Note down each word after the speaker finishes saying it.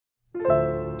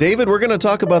David, we're going to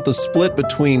talk about the split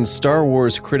between Star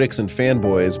Wars critics and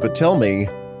fanboys, but tell me,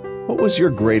 what was your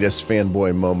greatest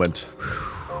fanboy moment?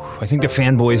 I think the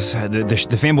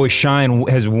fanboy shine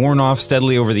has worn off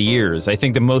steadily over the years. I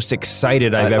think the most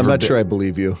excited I've ever been. I'm not sure I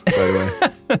believe you, by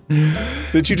the way.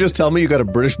 Did you just tell me you got a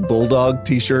British Bulldog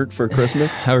t-shirt for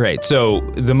Christmas? All right, so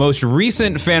the most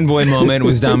recent fanboy moment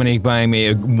was Dominique buying me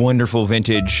a wonderful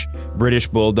vintage British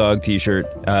Bulldog t-shirt,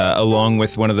 along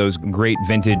with one of those great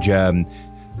vintage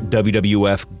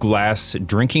WWF glass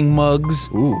drinking mugs.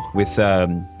 Ooh. With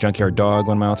Junkyard Dog,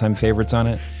 one of my all-time favorites on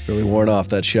it. Really worn off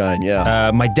that shine, yeah.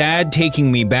 My dad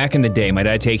taking me back in the day,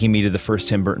 to the first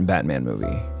Tim Burton Batman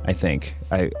movie, I think.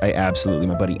 I absolutely,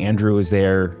 my buddy Andrew was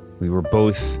there. We were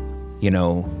both,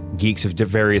 geeks of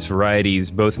various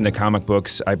varieties, both in the comic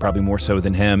books, I probably more so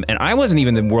than him. And I wasn't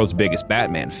even the world's biggest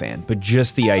Batman fan, but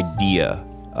just the idea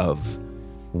of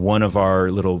one of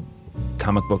our little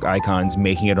comic book icons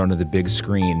making it onto the big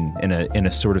screen in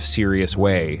a sort of serious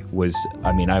way was,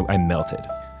 I melted.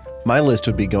 My list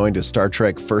would be going to Star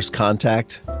Trek First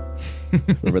Contact.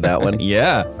 Remember that one?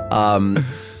 Yeah.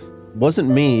 Wasn't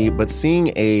me, but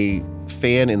seeing a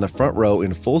fan in the front row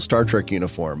in full Star Trek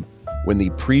uniform when the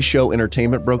pre-show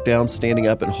entertainment broke down, standing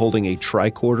up and holding a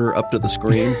tricorder up to the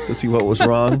screen to see what was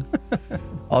wrong.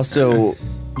 Also,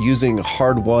 using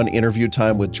hard-won interview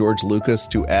time with George Lucas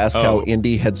to ask how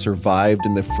Indy had survived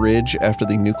in the fridge after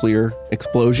the nuclear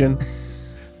explosion.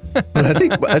 But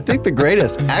I think the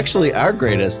greatest, actually our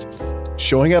greatest,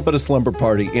 showing up at a slumber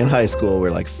party in high school.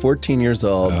 We're like 14 years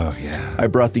old. Oh, yeah. I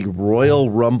brought the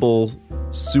Royal Rumble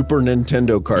Super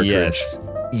Nintendo cartridge. Yes.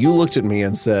 You looked at me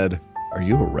and said, "Are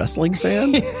you a wrestling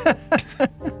fan?"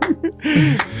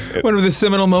 One of the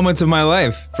seminal moments of my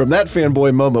life. From that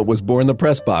fanboy moment was born the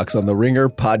Press Box on the Ringer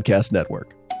Podcast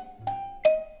Network.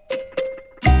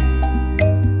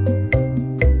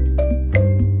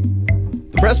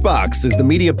 The Press Box is the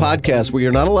media podcast where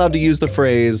you're not allowed to use the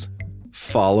phrase,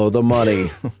 "follow the money."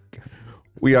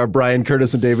 We are Brian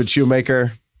Curtis and David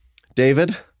Shoemaker.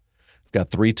 David, I've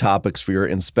got 3 topics for your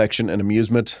inspection and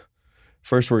amusement.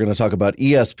 First, we're going to talk about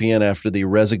ESPN after the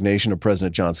resignation of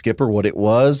President John Skipper, what it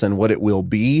was and what it will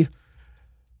be.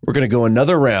 We're going to go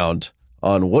another round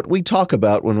on what we talk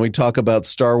about when we talk about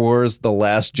Star Wars: The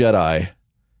Last Jedi.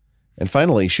 And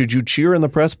finally, should you cheer in the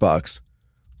press box?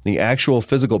 The actual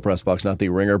physical press box, not the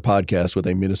Ringer podcast with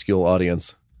a minuscule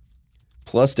audience.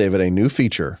 Plus, David, a new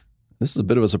feature. This is a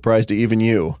bit of a surprise to even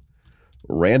you.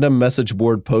 Random message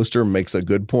board poster makes a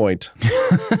good point.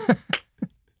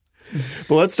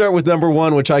 But let's start with number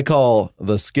 1, which I call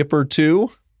the Skipper 2.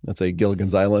 That's a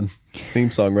Gilligan's Island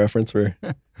theme song reference for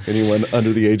anyone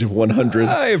under the age of 100.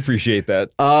 I appreciate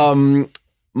that.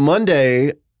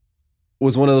 Monday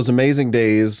was one of those amazing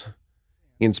days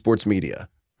in sports media.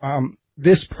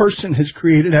 This person has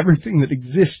created everything that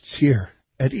exists here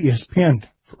at ESPN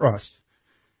for us.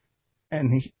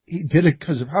 And he did it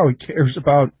because of how he cares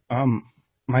about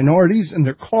minorities and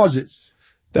their causes.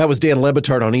 That was Dan Le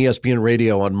Batard on ESPN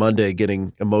Radio on Monday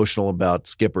getting emotional about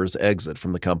Skipper's exit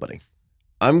from the company.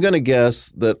 I'm going to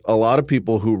guess that a lot of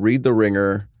people who read The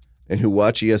Ringer and who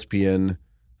watch ESPN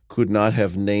could not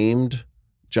have named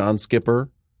John Skipper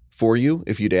for you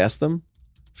if you'd asked them,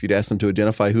 to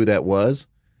identify who that was.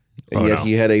 And yet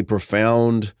he had a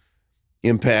profound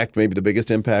impact, maybe the biggest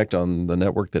impact on the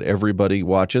network that everybody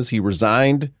watches. He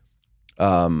resigned,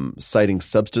 citing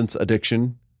substance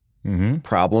addiction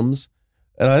problems.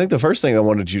 And I think the first thing I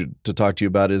wanted you to talk to you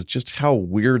about is just how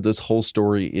weird this whole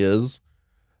story is,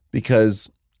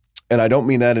 because, and I don't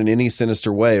mean that in any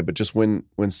sinister way, but just when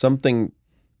something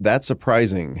that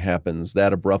surprising happens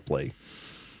that abruptly,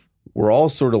 we're all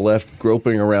sort of left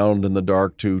groping around in the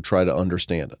dark to try to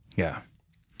understand it. Yeah.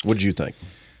 What did you think?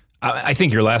 I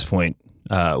think your last point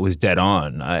was dead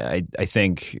on. I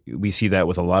think we see that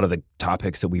with a lot of the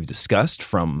topics that we've discussed,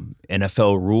 from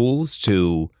NFL rules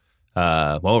to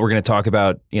we're going to talk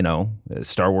about,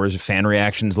 Star Wars fan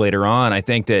reactions later on. I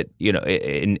think that,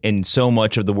 in so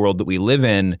much of the world that we live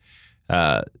in,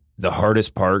 the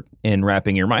hardest part in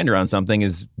wrapping your mind around something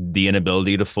is the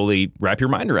inability to fully wrap your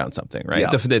mind around something, right? Yeah.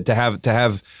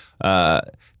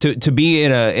 To be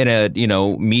in a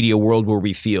media world where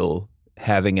we feel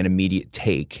having an immediate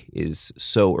take is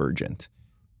so urgent,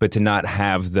 but to not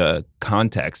have the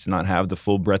context, not have the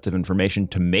full breadth of information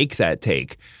to make that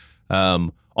take,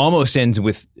 almost ends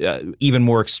with even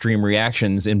more extreme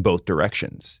reactions in both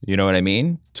directions. You know what I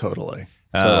mean? Totally.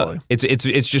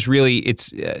 It's just really,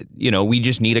 we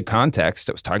just need a context.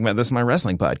 I was talking about this in my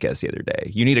wrestling podcast the other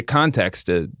day. You need a context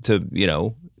to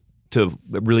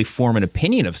really form an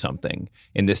opinion of something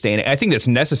in this day. And I think that's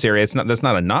necessary. That's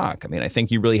not a knock. I mean, I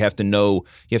think you really have to know,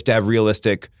 you have to have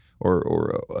realistic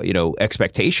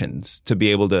expectations to be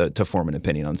able to form an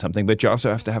opinion on something. But you also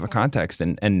have to have a context,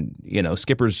 and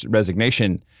Skipper's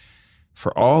resignation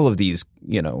for all of these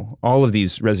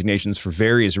resignations for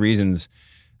various reasons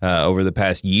over the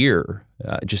past year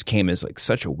just came as like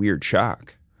such a weird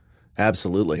shock.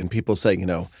 Absolutely. And people say,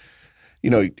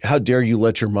 how dare you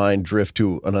let your mind drift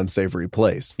to an unsavory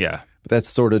place? Yeah. But that's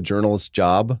sort of journalist's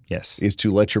job. Yes. Is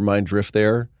to let your mind drift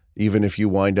there, even if you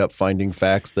wind up finding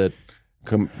facts that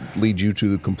lead you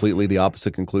to completely the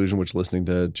opposite conclusion, which listening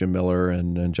to Jim Miller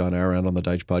and John Aaron on the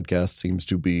Deitch podcast seems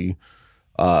to be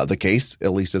the case,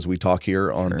 at least as we talk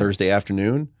here on Thursday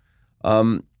afternoon.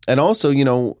 And also,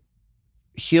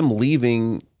 him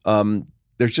leaving,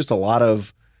 there's just a lot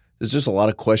of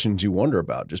questions you wonder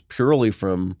about, just purely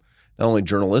from not only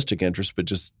journalistic interest, but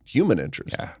just human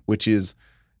interest, which is,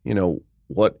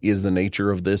 what is the nature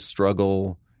of this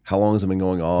struggle? How long has it been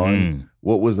going on?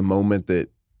 What was the moment that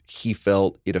he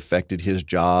felt it affected his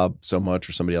job so much,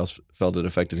 or somebody else felt it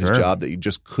affected his job, that you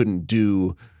just couldn't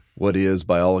do what is,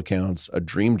 by all accounts, a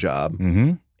dream job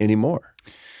anymore?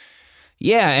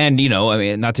 Yeah, and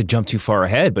not to jump too far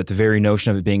ahead, but the very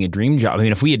notion of it being a dream job. I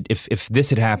mean, if this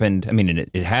had happened, I mean, and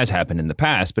it has happened in the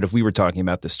past, but if we were talking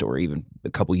about this story even a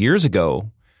couple years ago,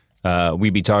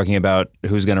 we'd be talking about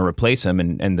who's going to replace him,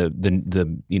 and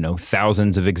the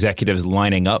thousands of executives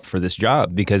lining up for this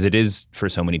job, because it is for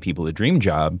so many people a dream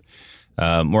job.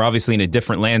 We're obviously in a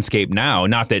different landscape now.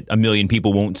 Not that a million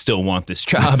people won't still want this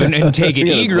job and take it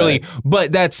eagerly.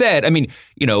 But that said, I mean,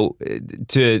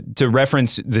 to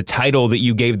reference the title that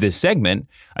you gave this segment,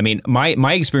 I mean,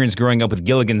 my experience growing up with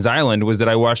Gilligan's Island was that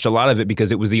I watched a lot of it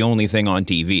because it was the only thing on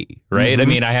TV, right? I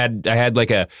mean, I had like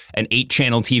an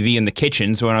 8-channel TV in the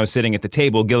kitchen, so when I was sitting at the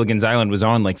table, Gilligan's Island was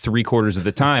on like 3/4 of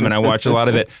the time, and I watched a lot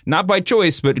of it, not by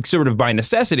choice, but sort of by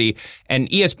necessity. And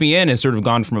ESPN has sort of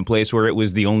gone from a place where it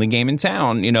was the only game in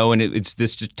town, and it's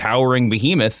this just towering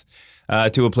behemoth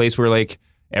to a place where like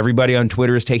everybody on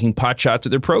Twitter is taking pot shots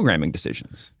at their programming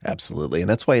decisions. Absolutely. And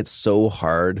that's why it's so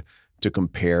hard to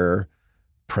compare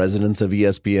presidents of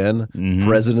ESPN,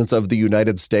 presidents of the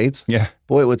United States. Yeah.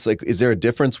 Boy, it's like, is there a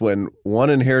difference when one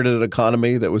inherited an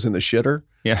economy that was in the shitter?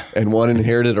 Yeah. And one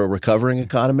inherited a recovering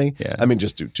economy? Yeah. I mean,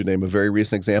 just to name a very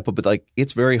recent example, but like,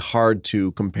 it's very hard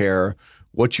to compare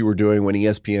what you were doing when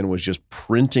ESPN was just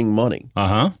printing money.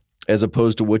 As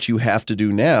opposed to what you have to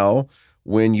do now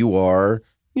when you are,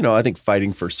 I think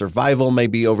fighting for survival may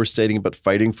be overstating, but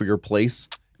fighting for your place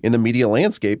in the media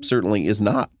landscape certainly is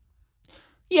not.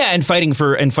 Yeah, and fighting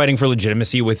for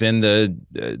legitimacy within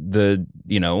the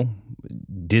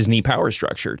Disney power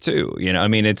structure too. I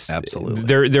mean, it's absolutely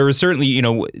there is certainly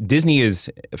Disney is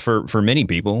for many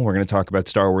people. We're going to talk about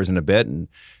Star Wars in a bit, and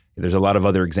there's a lot of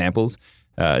other examples.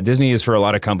 Disney is for a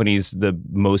lot of companies the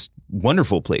most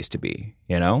wonderful place to be,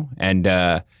 and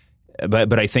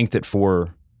but I think that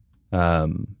for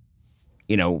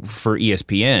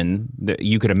ESPN,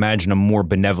 you could imagine a more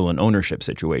benevolent ownership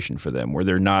situation for them, where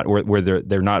they're not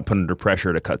put under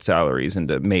pressure to cut salaries and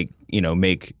to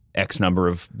make X number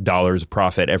of dollars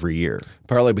profit every year.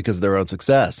 Partly because of their own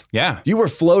success. Yeah, you were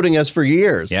floating us for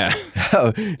years. Yeah,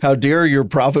 how dare your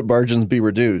profit margins be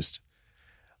reduced?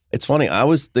 It's funny. I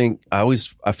find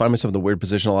myself in the weird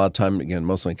position a lot of time, again,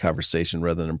 mostly in conversation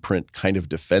rather than in print, kind of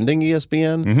defending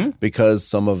ESPN because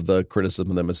some of the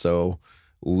criticism of them is so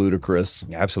ludicrous.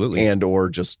 Absolutely. And or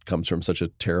just comes from such a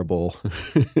terrible,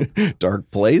 dark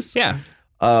place. Yeah.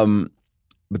 But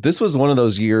this was one of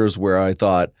those years where I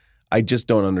thought, I just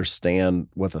don't understand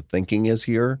what the thinking is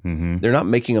here. They're not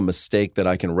making a mistake that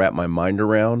I can wrap my mind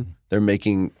around. They're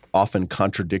making often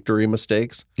contradictory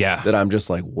mistakes. Yeah. That I'm just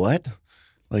like, what?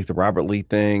 Like the Robert Lee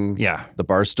thing, the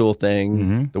Barstool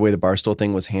thing, the way the Barstool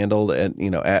thing was handled, and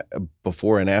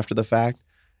before and after the fact,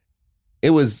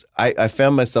 it was. I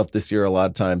found myself this year a lot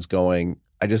of times going,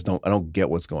 I don't get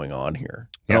what's going on here.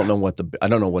 I don't know what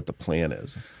the plan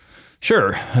is.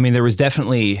 Sure, I mean there was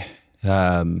definitely,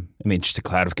 just a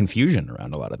cloud of confusion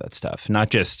around a lot of that stuff. Not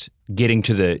just getting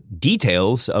to the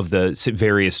details of the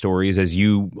various stories as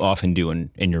you often do in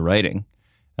your writing.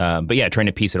 But yeah, trying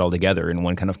to piece it all together in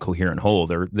one kind of coherent whole,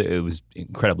 it was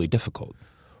incredibly difficult.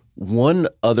 One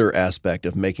other aspect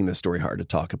of making this story hard to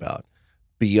talk about,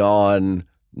 beyond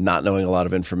not knowing a lot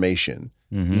of information,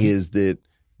 is that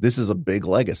this is a big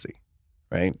legacy,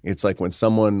 right? It's like when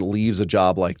someone leaves a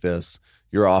job like this,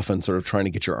 you're often sort of trying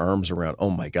to get your arms around, oh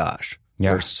my gosh,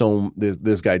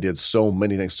 this guy did so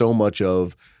many things, so much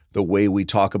of the way we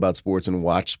talk about sports and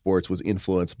watch sports was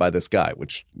influenced by this guy,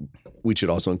 which we should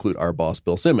also include our boss,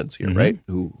 Bill Simmons here, right?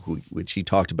 Which he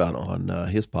talked about on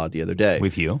his pod the other day.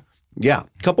 With you. Yeah.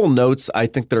 A couple notes I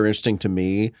think that are interesting to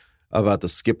me about the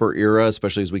Skipper era,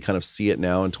 especially as we kind of see it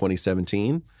now in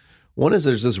 2017. One is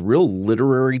there's this real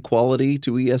literary quality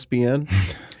to ESPN.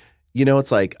 You know,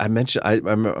 it's like I mentioned, I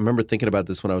remember thinking about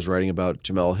this when I was writing about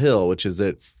Jemele Hill, which is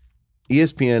that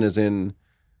ESPN is in,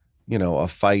 you know, a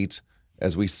fight,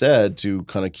 as we said, to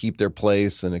kind of keep their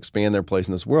place and expand their place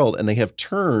in this world. And they have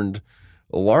turned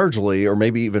largely, or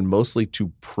maybe even mostly,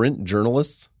 to print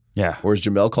journalists. Yeah. Whereas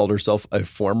Jemele called herself a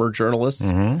former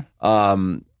journalist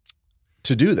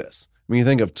to do this. I mean, you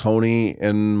think of Tony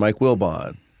and Mike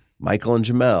Wilbon, Michael and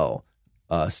Jemele,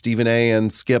 Stephen A.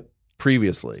 and Skip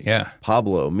previously. Yeah.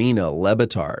 Pablo, Mina, Le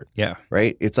Batard. Yeah.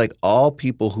 Right? It's like all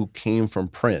people who came from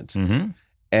print. Mm-hmm.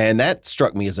 And that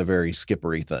struck me as a very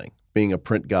Skippery thing, being a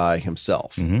print guy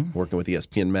himself, working with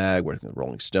ESPN Mag, working with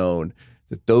Rolling Stone,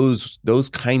 that those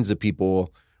kinds of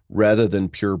people, rather than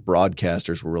pure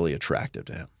broadcasters, were really attractive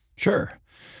to him. Sure.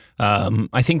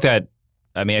 I think that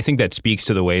speaks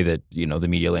to the way that, you know, the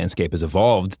media landscape has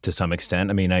evolved to some extent.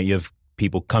 I mean, you have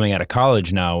people coming out of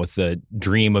college now with the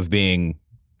dream of being,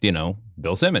 you know,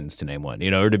 Bill Simmons, to name one,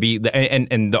 you know, or to be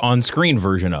and the on-screen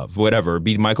version of whatever,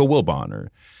 be Michael Wilbon,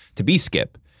 or to be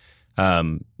Skip.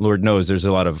 Lord knows there's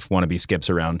a lot of wannabe Skips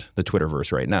around the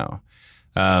Twitterverse right now.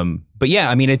 But yeah,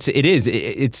 I mean, it's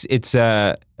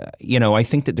you know, I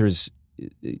think that there's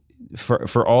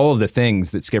for all of the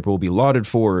things that Skipper will be lauded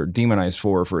for, demonized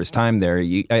for his time there.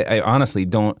 I honestly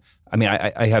don't. I mean,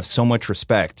 I have so much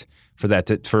respect for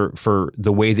that, for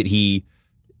the way that he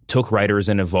took writers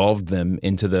and evolved them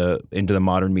into the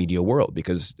modern media world,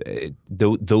 because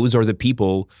those are the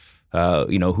people,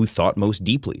 you know, who thought most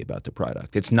deeply about the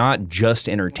product. It's not just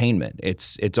entertainment.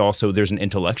 It's also, there's an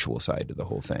intellectual side to the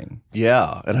whole thing.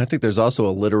 Yeah, and I think there's also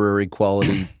a literary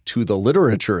quality to the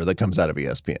literature that comes out of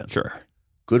ESPN. Sure.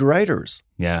 Good writers.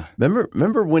 Yeah.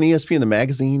 Remember when ESPN, the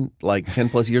magazine, like 10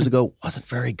 plus years ago, wasn't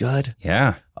very good?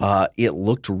 Yeah. It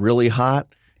looked really hot,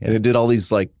 and it did all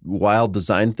these like wild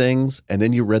design things, and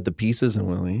then you read the pieces and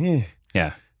went like, eh.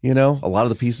 Yeah. You know, a lot of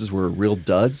the pieces were real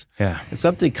duds. Yeah. And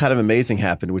something kind of amazing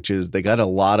happened, which is they got a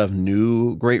lot of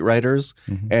new great writers,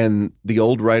 and the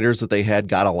old writers that they had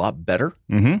got a lot better.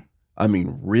 Mm-hmm. I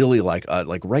mean, really, like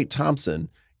Wright Thompson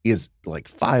is like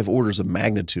 5 orders of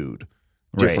magnitude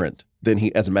different than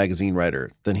he, as a magazine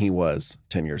writer, than he was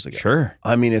 10 years ago. Sure.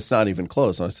 I mean, it's not even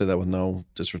close. And I say that with no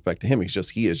disrespect to him.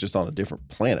 He is just on a different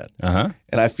planet. Uh-huh.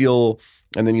 And I feel,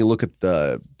 and then you look at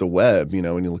the web, you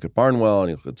know, and you look at Barnwell,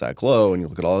 and you look at Zach Lowe, and you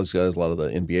look at all these guys, a lot of the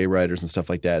NBA writers and stuff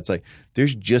like that. It's like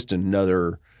there's just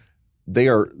another. They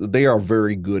are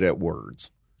very good at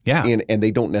words. Yeah. And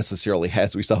they don't necessarily,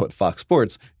 as we saw with Fox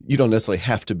Sports, you don't necessarily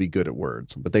have to be good at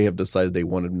words, but they have decided they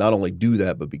want to not only do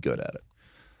that, but be good at it.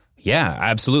 Yeah,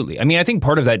 absolutely. I mean, I think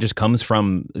part of that just comes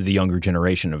from the younger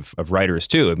generation of writers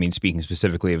too. I mean, speaking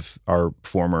specifically of our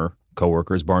former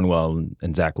coworkers, Barnwell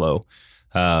and Zach Lowe,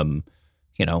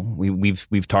 you know,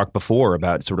 we've talked before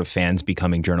about sort of fans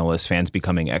becoming journalists, fans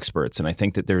becoming experts, and I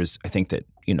think that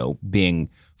you know, being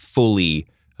fully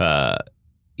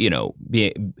you know,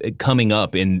 coming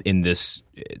up in this,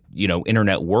 you know,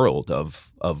 internet world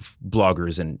of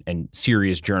bloggers and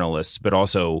serious journalists, but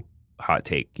also hot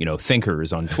take, you know,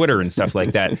 thinkers on Twitter and stuff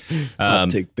like that. Hot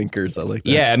take thinkers, I like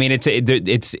that. Yeah, I mean, it's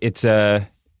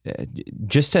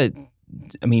just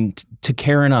to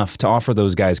care enough to offer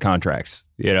those guys contracts.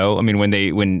 You know, I mean, when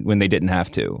they didn't have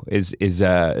to is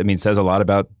I mean, says a lot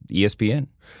about ESPN.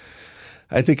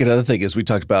 I think another thing is we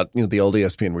talked about, you know, the old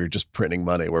ESPN where you're just printing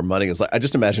money, where money is like, I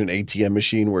just imagine an ATM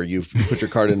machine where you put your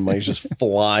card in and money's just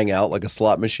flying out like a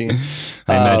slot machine.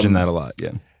 I imagine that a lot,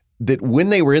 yeah. That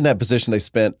when they were in that position, they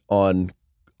spent on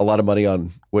a lot of money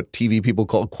on what TV people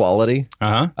call quality.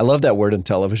 Uh-huh. I love that word in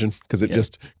television because it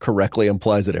just correctly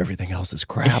implies that everything else is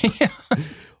crap.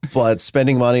 But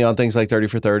spending money on things like 30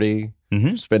 for 30,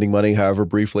 spending money, however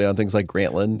briefly, on things like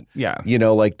Grantland. Yeah. You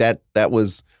know, like that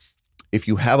was, if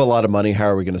you have a lot of money, how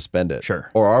are we going to spend it? Sure.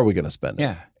 Or are we going to spend it?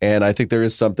 Yeah. And I think there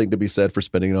is something to be said for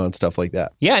spending it on stuff like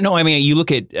that. Yeah, no, I mean, you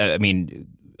look at, I mean,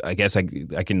 I guess I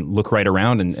can look right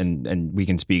around and we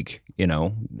can speak, you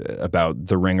know, about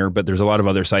The Ringer, but there's a lot of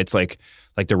other sites like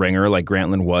The Ringer, like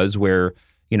Grantland was, where,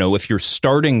 you know, if you're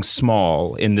starting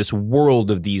small in this world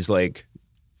of these like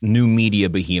new media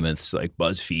behemoths like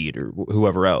BuzzFeed or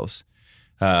whoever else,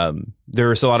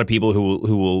 there's a lot of people who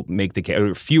will make the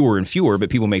case, fewer and fewer,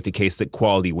 but people make the case that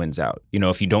quality wins out. You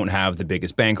know, if you don't have the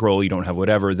biggest bankroll, you don't have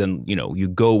whatever, then, you know, you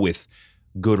go with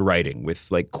good writing, with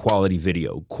like quality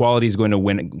video. Quality is going to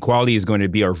win. Quality is going to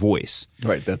be our voice.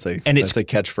 Right. That's a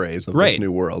catchphrase of this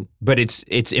new world. But it's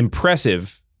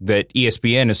impressive that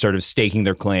ESPN has started staking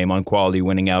their claim on quality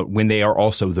winning out when they are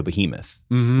also the behemoth.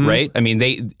 Right. I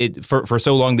mean, for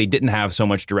so long they didn't have so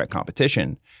much direct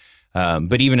competition.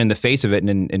 But even in the face of it,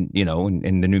 and you know,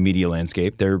 in the new media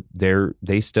landscape,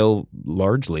 they still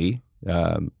largely,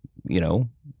 you know,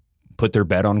 put their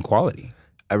bet on quality.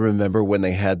 I remember when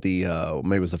they had the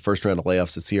maybe it was the first round of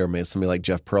layoffs this year. Maybe somebody like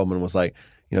Jeff Pearlman was like,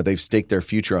 you know, they've staked their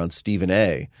future on Stephen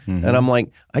A. And I'm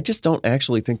like, I just don't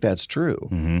actually think that's true.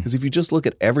 Because if you just look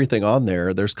at everything on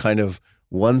there, there's kind of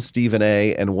one Stephen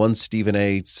A. and one Stephen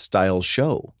A. style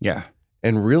show. Yeah.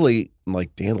 And really,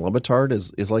 like Dan Le Batard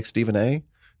is like Stephen A. I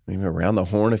mean, Around the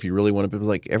Horn, if you really want to be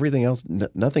like everything else,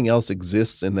 nothing else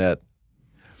exists in that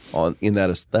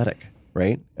aesthetic.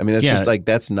 Right? I mean, that's just like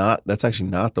that's actually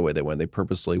not the way they went. They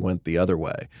purposely went the other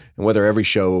way. And whether every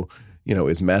show, you know,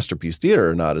 is masterpiece theater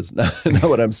or not is not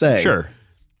what I'm saying. Sure.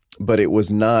 But it was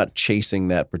not chasing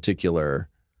that particular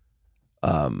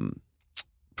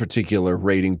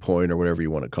rating point or whatever you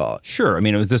want to call it. Sure. I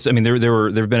mean, it was this. I mean,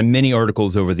 there have been many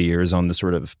articles over the years on the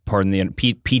sort of, pardon the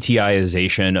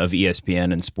PTIization of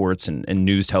ESPN and sports and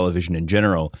news television in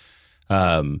general.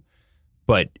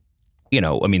 But you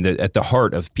know, I mean, at the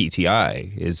heart of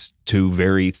PTI is two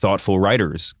very thoughtful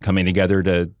writers coming together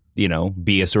to, you know,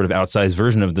 be a sort of outsized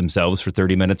version of themselves for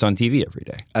 30 minutes on TV every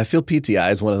day. I feel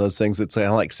PTI is one of those things that's kind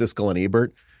of like Siskel and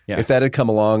Ebert. Yeah. If that had come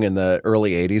along in the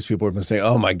early 80s, people would have been saying,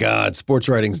 oh, my God, sports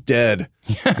writing's dead.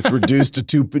 It's reduced to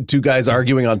two guys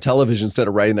arguing on television instead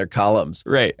of writing their columns.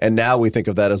 Right. And now we think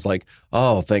of that as like,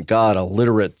 oh, thank God, a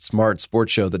literate, smart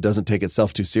sports show that doesn't take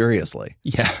itself too seriously.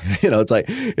 Yeah. You know, it's like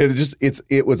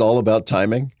it was all about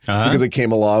timing because it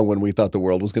came along when we thought the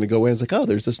world was going to go away. It's like, oh,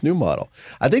 there's this new model.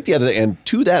 I think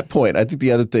to that point, I think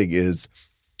the other thing is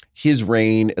his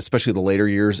reign, especially the later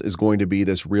years, is going to be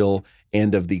this real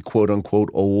end of the quote unquote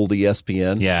old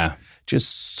ESPN. Yeah.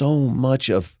 Just so much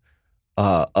of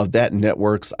that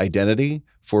network's identity,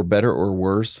 for better or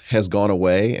worse, has gone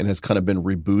away and has kind of been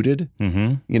rebooted.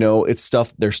 Mm-hmm. You know,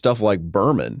 there's stuff like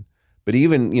Berman, but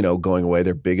even, you know, going away,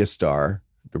 their biggest star,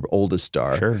 their oldest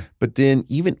star. Sure. But then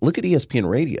even look at ESPN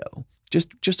Radio.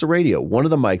 Just the radio. One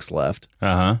of the mics left.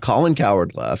 Colin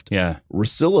Cowherd left. Yeah.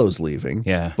 Russillo's leaving.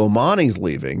 Yeah. Bomani's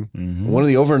leaving. One of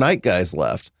the overnight guys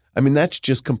left. I mean, that's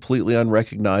just completely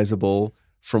unrecognizable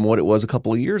from what it was a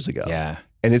couple of years ago. Yeah.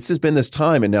 And it's just been this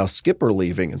time, and now Skipper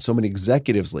leaving and so many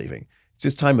executives leaving. It's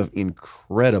this time of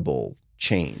incredible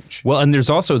change. Well, and there's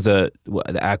also the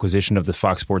acquisition of the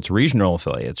Fox Sports regional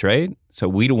affiliates, right? So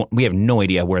we have no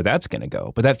idea where that's going to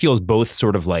go. But that feels both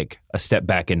sort of like a step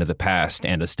back into the past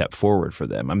and a step forward for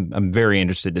them. I'm very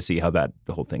interested to see how the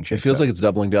whole thing shakes out. It feels like it's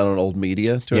doubling down on old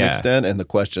media to an extent, and the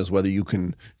question is whether you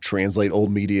can translate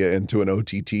old media into an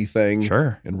OTT thing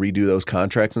and redo those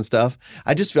contracts and stuff.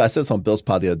 I said this on Bill's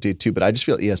pod the other day too, but I just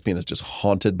feel ESPN is just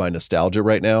haunted by nostalgia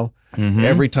right now.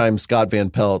 Every time Scott Van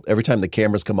Pelt, every time the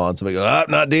cameras come on, somebody goes, oh,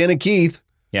 not Dan and Keith.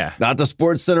 Yeah. Not the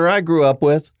Sports Center I grew up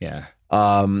with. Yeah.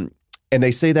 And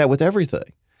they say that with everything.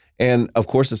 And of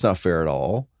course, it's not fair at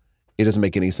all. It doesn't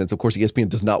make any sense. Of course, ESPN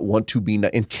does not want to be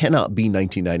and cannot be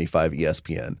 1995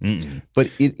 ESPN. But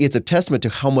it's a testament to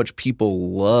how much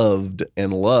people loved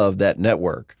and love that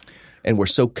network. And we're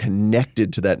so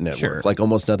connected to that network, like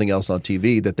almost nothing else on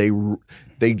TV, that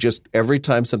they just, every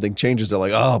time something changes, they're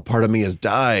like, oh, part of me has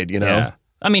died, you know? Yeah.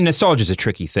 I mean, nostalgia is a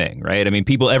tricky thing, right? I mean,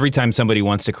 people, every time somebody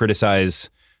wants to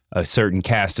criticize a certain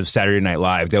cast of Saturday Night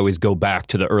Live, they always go back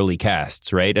to the early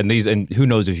casts, right? And who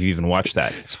knows if you even watched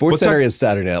that. SportsCenter is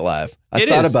Saturday Night Live. I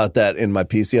thought about that in my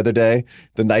piece the other day.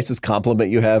 The nicest compliment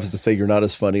you have is to say you're not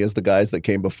as funny as the guys that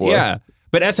came before. Yeah.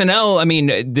 But SNL, I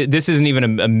mean, this isn't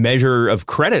even a measure of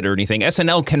credit or anything.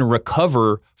 SNL can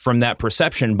recover from that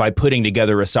perception by putting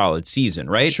together a solid season,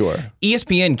 right? Sure.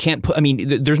 ESPN can't put, I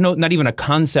mean, there's not even a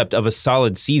concept of a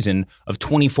solid season of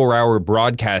 24-hour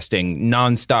broadcasting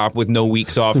nonstop with no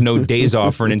weeks off, no days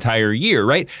off for an entire year,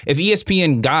 right? If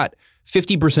ESPN got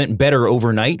 50% better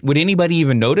overnight, would anybody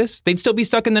even notice? They'd still be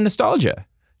stuck in the nostalgia.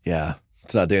 Yeah.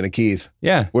 It's not Dana Keith.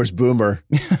 Yeah. Where's Boomer?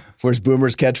 Where's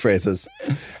Boomer's catchphrases?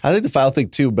 I think the final thing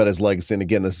too about his legacy, and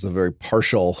again, this is a very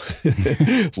partial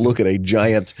look at a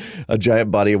giant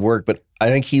body of work, but I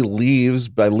think he leaves,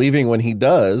 by leaving when he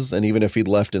does, and even if he'd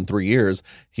left in 3 years,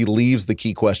 he leaves the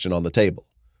key question on the table,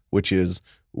 which is,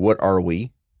 what are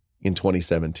we in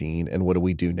 2017 and what do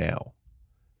we do now?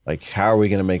 Like, how are we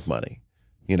going to make money?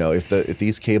 You know, if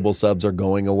these cable subs are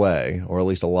going away, or at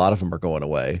least a lot of them are going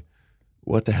away,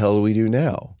 what the hell do we do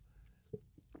now?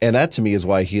 And that to me is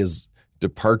why his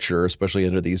departure, especially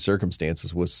under these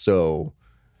circumstances, was so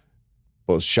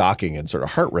both shocking and sort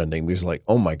of heartrending. Because like,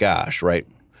 oh my gosh, right?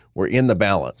 We're in the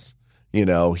balance. You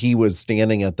know, he was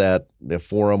standing at the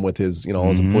forum with his, all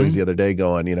his employees the other day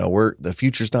going, the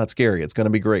future's not scary. It's going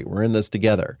to be great. We're in this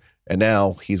together. And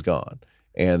now he's gone.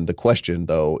 And the question,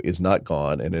 though, is not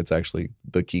gone, and it's actually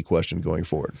the key question going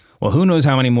forward. Well, who knows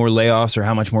how many more layoffs or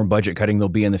how much more budget cutting there'll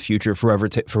be in the future for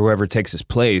whoever takes his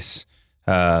place.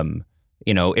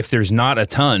 If there's not a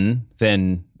ton,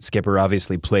 then Skipper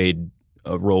obviously played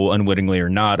a role, unwittingly or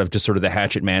not, of just sort of the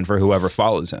hatchet man for whoever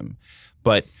follows him.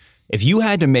 But if you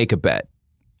had to make a bet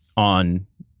on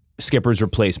Skipper's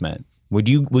replacement,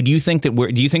 do you think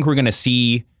we're going to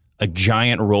see a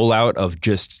giant rollout of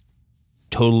just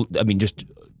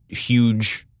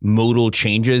huge modal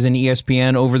changes in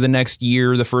ESPN over the next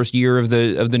year, the first year of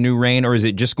the new reign, or is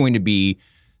it just going to be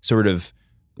sort of,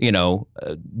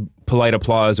 polite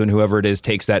applause when whoever it is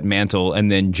takes that mantle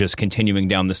and then just continuing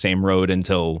down the same road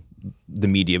until the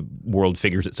media world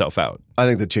figures itself out? I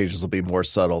think the changes will be more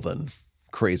subtle than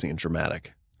crazy and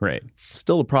dramatic. Right.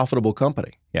 Still a profitable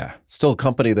company. Yeah. Still a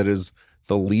company that is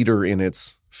the leader in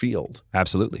its field.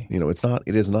 Absolutely.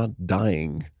 It is not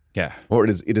dying. Yeah. Or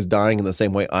it is dying in the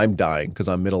same way I'm dying because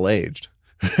I'm middle-aged.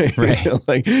 Right.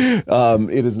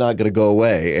 It is not going to go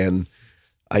away. And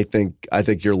I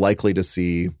think you're likely to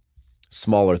see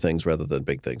smaller things rather than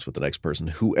big things with the next person,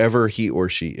 whoever he or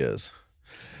she is.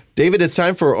 David, it's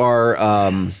time for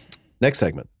our next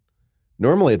segment.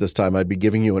 Normally at this time, I'd be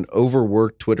giving you an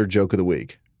overworked Twitter joke of the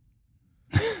week.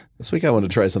 This week, I want to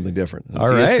try something different. It's all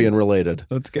right. ESPN related.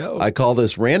 Let's go. I call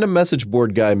this Random Message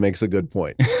Board Guy Makes a Good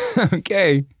Point.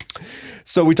 Okay.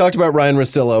 So we talked about Ryan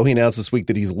Russillo. He announced this week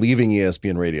that he's leaving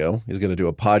ESPN Radio. He's going to do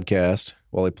a podcast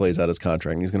while he plays out his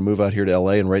contract. And he's going to move out here to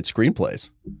LA and write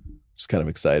screenplays, which is kind of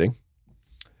exciting.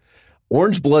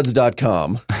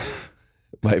 OrangeBloods.com,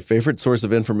 my favorite source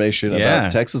of information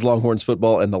about Texas Longhorns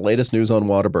football and the latest news on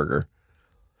Whataburger,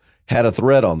 had a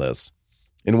thread on this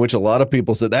in which a lot of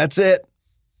people said, that's it.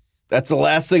 That's the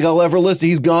last thing I'll ever listen.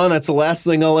 He's gone. That's the last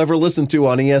thing I'll ever listen to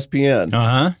on ESPN.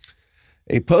 Uh-huh.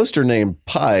 A poster named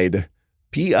Pied,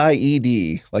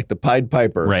 P-I-E-D, like the Pied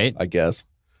Piper, right? I guess.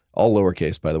 All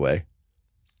lowercase, by the way.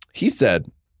 He said,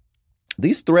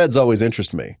 these threads always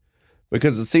interest me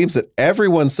because it seems that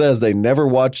everyone says they never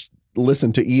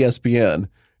listen to ESPN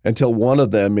until one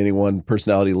of them, meaning one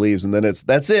personality, leaves. And then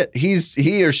that's it.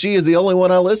 He or she is the only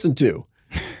one I listen to.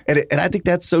 And I think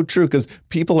that's so true because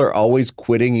people are always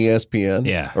quitting ESPN.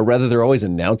 Yeah. Or rather, they're always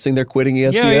announcing they're quitting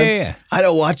ESPN. Yeah. I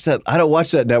don't watch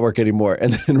that network anymore.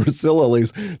 And then Russillo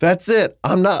leaves. That's it.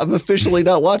 I'm officially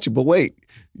not watching. But wait,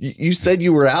 you said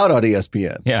you were out on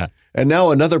ESPN. Yeah. And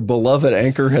now another beloved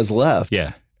anchor has left.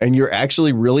 Yeah. And you're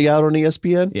actually really out on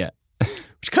ESPN? Yeah.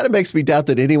 Which kind of makes me doubt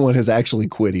that anyone has actually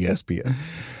quit ESPN.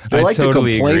 They I like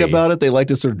totally to complain agree. about it. They like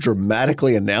to sort of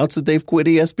dramatically announce that they've quit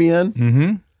ESPN.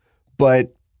 Mm-hmm.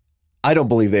 But I don't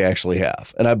believe they actually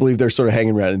have. And I believe they're sort of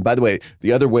hanging around. And by the way,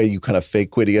 the other way you kind of fake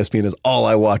quit ESPN is all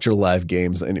I watch are live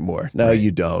games anymore. No, right.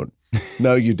 You don't.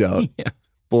 No, you don't. Yeah.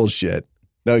 Bullshit.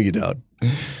 No, you don't.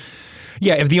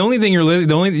 Yeah. If the only thing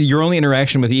your only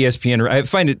interaction with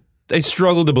ESPN, I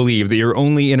struggle to believe that your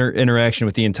only interaction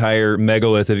with the entire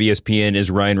megalith of ESPN is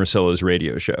Ryan Russillo's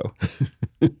radio show.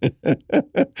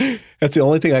 That's the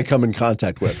only thing I come in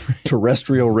contact with,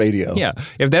 terrestrial radio. Yeah.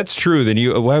 If that's true, then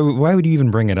why would you even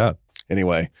bring it up?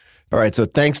 Anyway. All right. So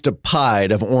thanks to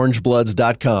Pied of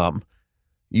OrangeBloods.com,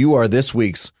 you are this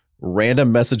week's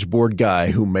random message board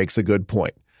guy who makes a good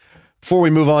point. Before we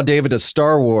move on, David, to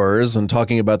Star Wars and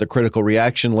talking about the critical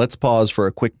reaction, let's pause for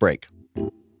a quick break.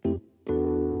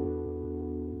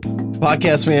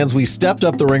 Podcast fans, we stepped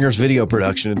up the Ringer's video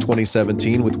production in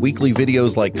 2017 with weekly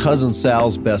videos like Cousin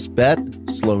Sal's Best Bet,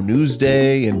 Slow News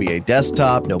Day, NBA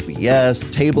Desktop, No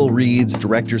BS, Table Reads,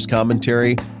 Director's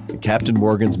Commentary, and Captain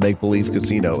Morgan's Make Believe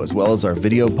Casino, as well as our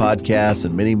video podcasts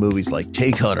and mini movies like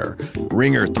Take Hunter,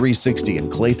 Ringer 360,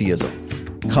 and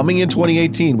Claytheism. Coming in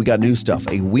 2018, we got new stuff,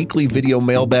 a weekly video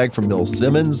mailbag from Bill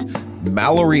Simmons,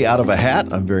 Mallory Out of a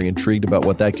Hat, I'm very intrigued about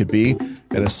what that could be,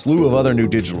 and a slew of other new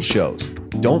digital shows.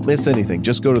 Don't miss anything.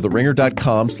 Just go to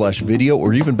theringer.com/video,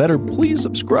 or even better, please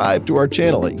subscribe to our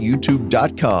channel at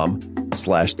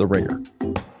youtube.com/theringer.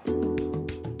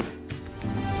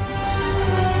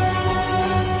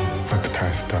 Let the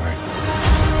past die.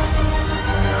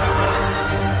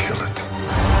 Kill it.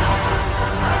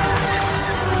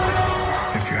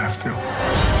 If you have to.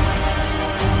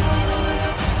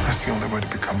 That's the only way to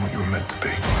become what you were meant to be.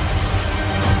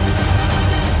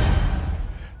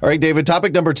 All right, David,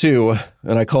 topic number 2,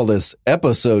 and I call this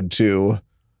episode 2,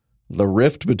 the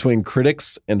rift between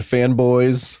critics and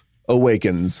fanboys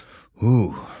awakens.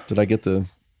 Ooh. Did I get the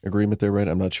agreement there right?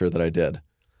 I'm not sure that I did.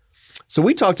 So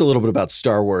we talked a little bit about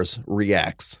Star Wars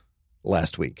Reacts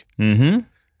last week. Mm-hmm.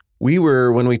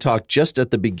 When we talked just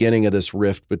at the beginning of this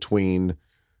rift between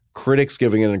critics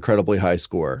giving an incredibly high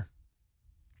score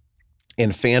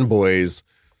and fanboys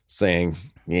saying,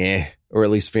 yeah, or at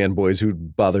least fanboys who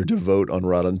bothered to vote on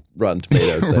Rotten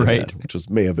Tomatoes saying Right. that, which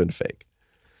may have been fake.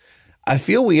 I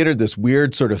feel we entered this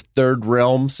weird sort of third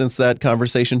realm since that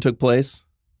conversation took place,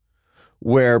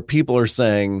 where people are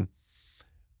saying,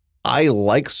 I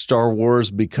like Star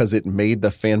Wars because it made the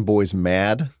fanboys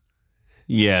mad.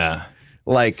 Yeah.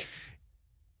 Like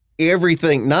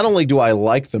everything, not only do I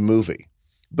like the movie,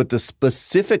 but the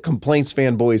specific complaints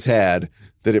fanboys had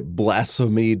that it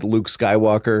blasphemed Luke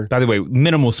Skywalker. By the way,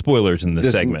 minimal spoilers in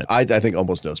this segment. I think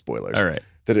almost no spoilers. All right.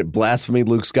 That it blasphemed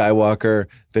Luke Skywalker,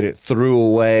 that it threw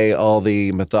away all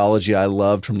the mythology I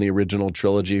loved from the original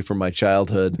trilogy from my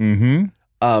childhood.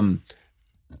 Mm-hmm.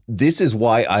 This is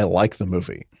why I like the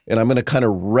movie. And I'm going to kind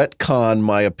of retcon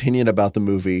my opinion about the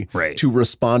movie to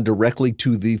respond directly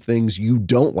to the things you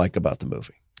don't like about the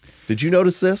movie. Did you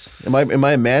notice this? Am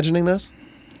I imagining this?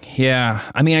 Yeah.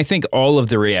 I mean, I think all of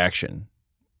the reaction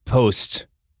post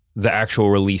the actual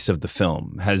release of the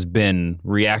film has been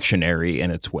reactionary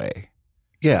in its way.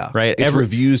 Yeah. Right. It's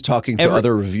reviews talking to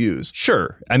other reviews.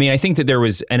 Sure. I mean, I think that there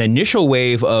was an initial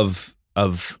wave of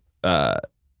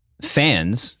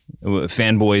fans,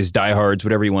 fanboys, diehards,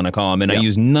 whatever you want to call them. And I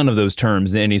use none of those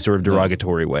terms in any sort of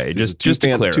derogatory way. Just to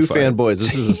clarify. Two fanboys.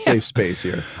 This is a safe space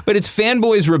here. But it's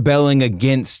fanboys rebelling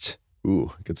against.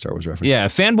 Ooh, good Star Wars reference. Yeah.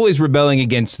 Fanboys rebelling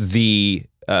against the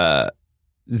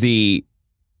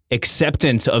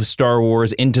acceptance of Star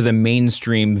Wars into the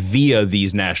mainstream via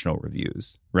these national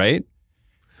reviews, right?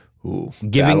 Ooh,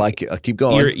 I like it. Keep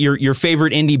going. Your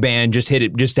favorite indie band just had a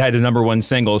 #1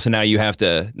 single, so now you have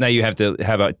to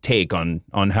have a take on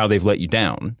how they've let you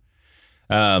down.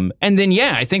 And then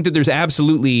I think that there's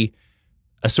absolutely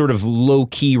a sort of low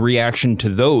key reaction to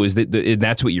those.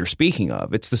 That's what you're speaking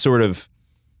of. It's the sort of,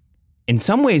 in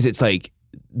some ways, it's like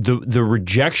the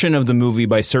rejection of the movie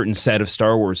by a certain set of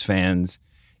Star Wars fans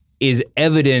is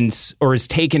evidence, or is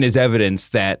taken as evidence,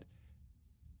 that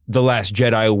The Last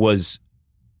Jedi was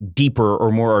deeper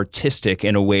or more artistic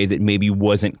in a way that maybe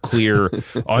wasn't clear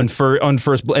at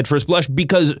first blush,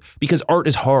 because art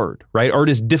is hard, right? Art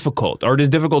is difficult. Art is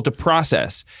difficult to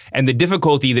process, and the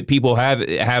difficulty that people have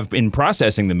in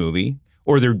processing the movie,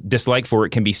 or their dislike for it,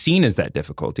 can be seen as that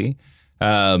difficulty.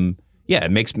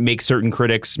 It makes certain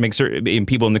critics,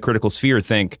 people in the critical sphere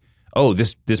think, oh,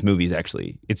 this movie is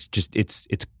actually, it's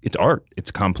art.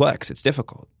 It's complex. It's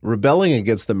difficult. Rebelling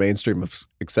against the mainstream of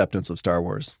acceptance of Star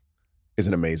Wars is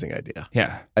an amazing idea.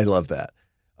 Yeah. I love that.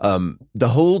 The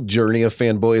whole journey of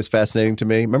fanboy is fascinating to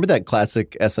me. Remember that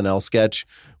classic SNL sketch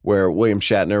where William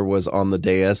Shatner was on the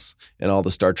dais and all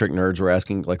the Star Trek nerds were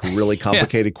asking like really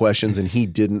complicated questions and he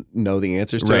didn't know the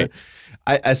answers to it?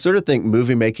 I sort of think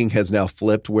movie making has now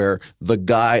flipped, where the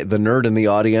nerd in the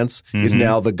audience is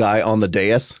now the guy on the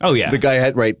dais. Oh yeah.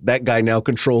 That guy now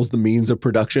controls the means of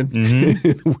production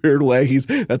in a weird way.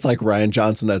 That's like Rian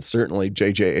Johnson. That's certainly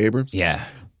J.J. Abrams. Yeah.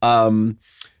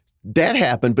 That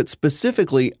happened, but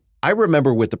specifically, I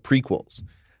remember with the prequels,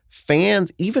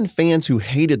 even fans who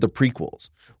hated the prequels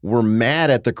were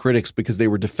mad at the critics because they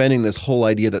were defending this whole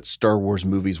idea that Star Wars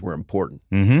movies were important,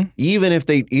 even if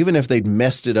they'd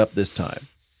messed it up this time.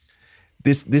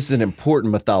 This is an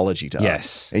important mythology to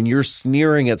us, and you're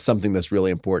sneering at something that's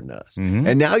really important to us.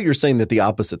 And now you're saying that the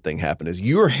opposite thing happened, is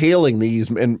you're hailing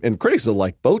these, and critics will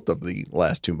like both of the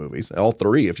last two movies, all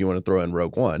three if you want to throw in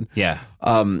Rogue One. Yeah.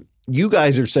 You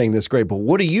guys are saying this great, but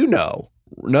what do you know?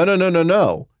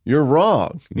 No. You're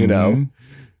wrong. You know,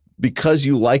 because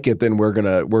you like it, then we're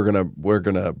gonna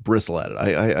bristle at it.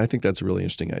 I think that's a really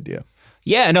interesting idea.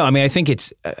 Yeah. No. I mean, I think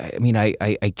it's. I mean,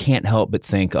 I can't help but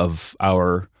think of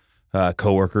our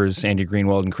coworkers Andy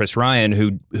Greenwald and Chris Ryan,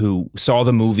 who saw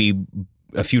the movie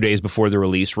a few days before the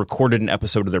release, recorded an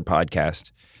episode of their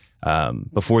podcast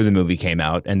before the movie came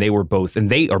out, and they are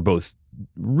both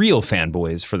real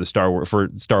fanboys for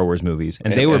Star Wars movies,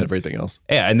 and they were everything else.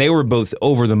 Yeah, and they were both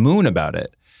over the moon about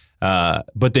it.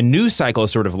 But the news cycle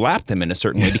sort of lapped them in a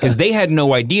certain way because they had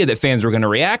no idea that fans were going to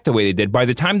react the way they did. By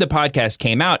the time the podcast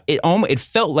came out, it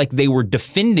felt like they were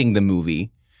defending the movie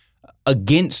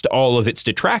against all of its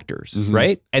detractors,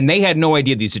 right? And they had no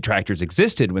idea these detractors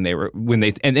existed and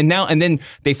then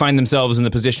they find themselves in the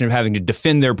position of having to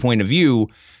defend their point of view,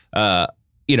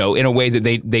 in a way that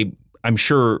they I'm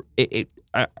sure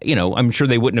I'm sure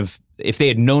they wouldn't have, if they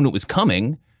had known it was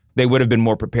coming, they would have been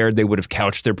more prepared. They would have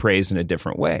couched their praise in a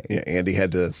different way. Yeah, Andy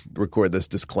had to record this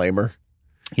disclaimer.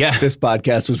 Yeah. This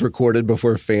podcast was recorded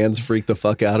before fans freaked the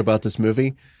fuck out about this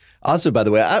movie. Also, by the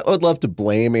way, I would love to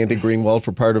blame Andy Greenwald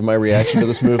for part of my reaction to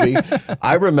this movie.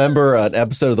 I remember an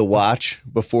episode of The Watch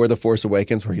before The Force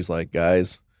Awakens where he's like,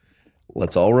 guys,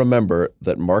 let's all remember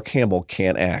that Mark Hamill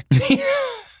can't act.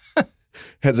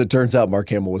 As it turns out, Mark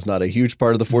Hamill was not a huge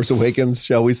part of The Force Awakens,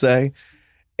 shall we say.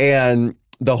 And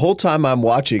the whole time I'm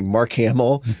watching Mark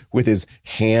Hamill with his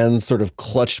hands sort of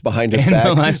clutched behind his And back,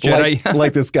 The Last Jedi.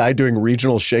 like this guy doing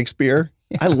regional Shakespeare.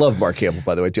 I love Mark Hamill,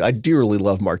 by the way, too. I dearly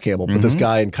love Mark Hamill, but this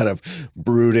guy and kind of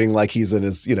brooding like he's in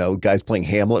his, guy's playing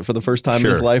Hamlet for the first time in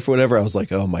his Sure. life or whatever. I was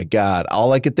like, oh my God.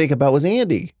 All I could think about was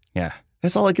Andy. Yeah.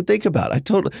 That's all I could think about.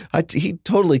 He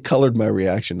totally colored my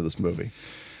reaction to this movie.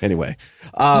 Anyway.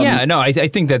 I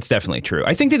think that's definitely true.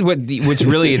 I think that what's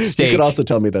really at stake. You could also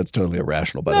tell me that's totally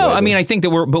irrational, by the way. No, I mean, I think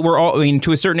that we're all,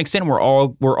 to a certain extent, we're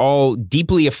all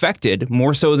deeply affected,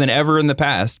 more so than ever in the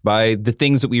past, by the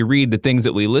things that we read, the things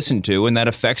that we listen to, and that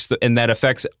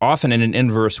affects often in an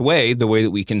inverse way the way that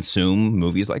we consume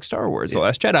movies like Star Wars, The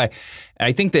Last Jedi. And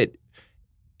I think that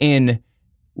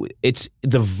it's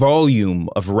the volume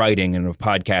of writing and of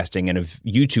podcasting and of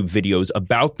YouTube videos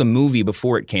about the movie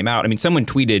before it came out. I mean,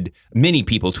 many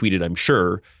people tweeted, I'm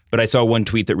sure, but I saw one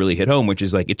tweet that really hit home, which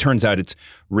is like, it turns out it's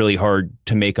really hard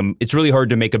to make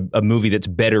a movie that's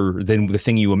better than the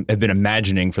thing you have been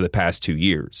imagining for the past 2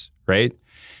 years, right?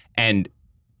 And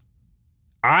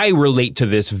I relate to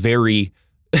this very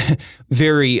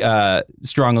very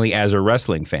strongly as a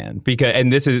wrestling fan,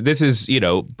 and this is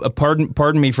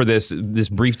pardon me for this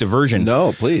brief diversion.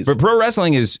 No, please. But pro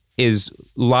wrestling is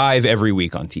live every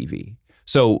week on TV,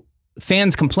 so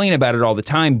fans complain about it all the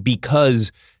time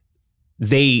because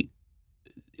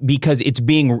it's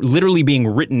literally being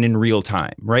written in real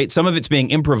time, right? Some of it's being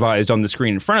improvised on the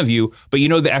screen in front of you, but you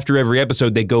know that after every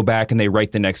episode they go back and they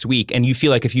write the next week, and you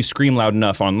feel like if you scream loud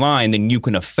enough online, then you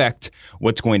can affect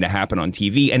what's going to happen on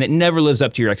TV, and it never lives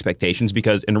up to your expectations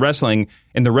because in the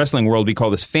wrestling world, we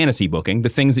call this fantasy booking. The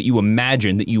things that you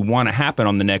imagine that you want to happen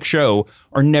on the next show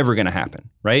are never going to happen,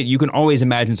 right? You can always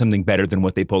imagine something better than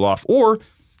what they pull off, or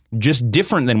just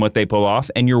different than what they pull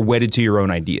off, and you're wedded to your own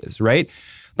ideas, right?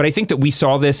 But I think that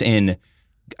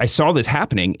I saw this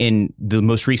happening in the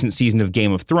most recent season of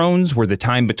Game of Thrones, where the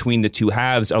time between the two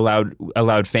halves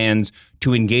allowed fans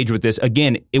to engage with this.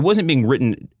 Again, it wasn't being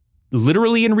written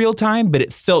literally in real time, but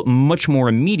it felt much more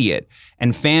immediate.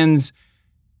 And fans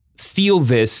feel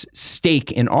this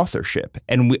stake in authorship.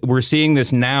 And we're seeing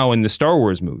this now in the Star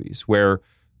Wars movies, where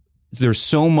there's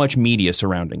so much media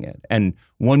surrounding it. And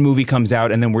one movie comes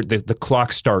out, and then the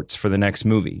clock starts for the next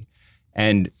movie.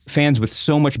 And fans with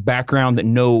so much background that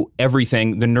know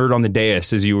everything, the nerd on the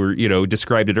dais, as you were,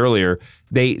 described it earlier,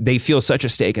 they feel such a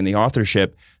stake in the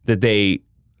authorship that they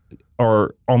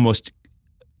are almost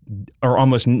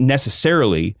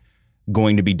necessarily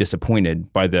going to be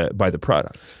disappointed by the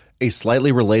product. A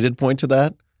slightly related point to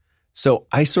that. So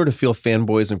I sort of feel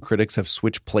fanboys and critics have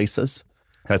switched places.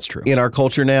 That's true. In our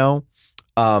culture now.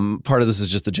 Part of this is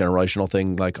just a generational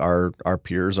thing. Like our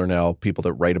peers are now people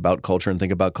that write about culture and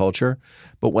think about culture.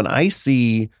 But when I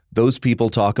see those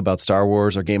people talk about Star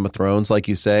Wars or Game of Thrones, like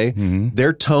you say,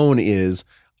 their tone is,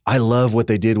 I love what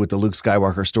they did with the Luke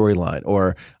Skywalker storyline,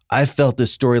 or I felt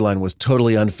this storyline was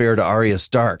totally unfair to Arya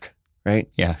Stark, right?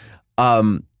 Yeah.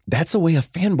 That's a way a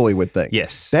fanboy would think.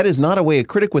 Yes. That is not a way a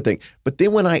critic would think. But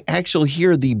then when I actually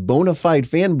hear the bona fide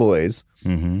fanboys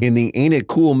in the Ain't It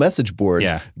Cool message boards,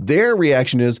 their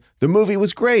reaction is the movie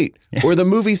was great or the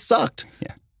movie sucked,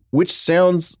 which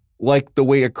sounds like the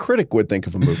way a critic would think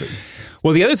of a movie.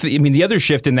 Well, the other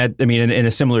shift in that, in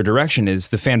a similar direction is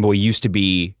the fanboy used to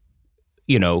be,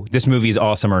 this movie is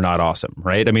awesome or not awesome,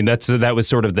 right? That was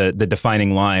sort of the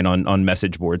defining line on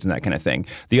message boards and that kind of thing.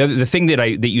 The thing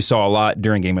that you saw a lot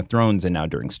during Game of Thrones and now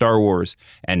during Star Wars,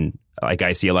 and like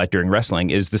I see a lot during wrestling,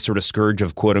 is the sort of scourge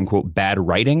of quote unquote bad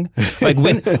writing. Like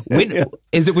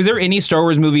was there any Star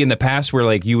Wars movie in the past where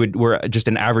like where just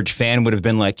an average fan would have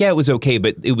been like, yeah, it was okay,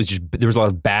 but it was just, there was a lot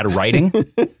of bad writing?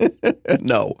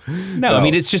 No.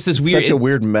 It's just this weird, such a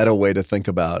weird meta way to think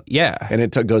about. Yeah. And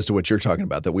it goes to what you're talking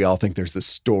about, that we all think there's this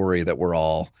story that we're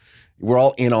all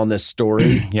in on this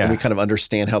story. Yeah. And we kind of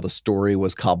understand how the story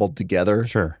was cobbled together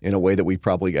in a way that we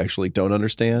probably actually don't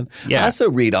understand. Yeah. I also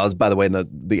read, by the way, in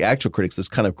the actual critics, this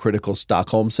kind of critical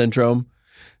Stockholm syndrome.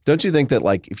 Don't you think that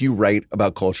like if you write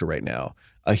about culture right now,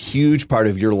 a huge part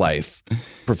of your life,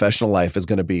 professional life, is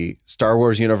going to be Star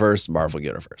Wars universe, Marvel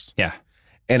universe. Yeah.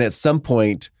 And at some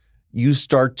point you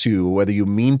start to, whether you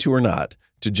mean to or not,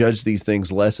 to judge these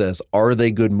things less as are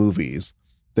they good movies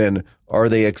than are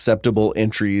they acceptable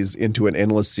entries into an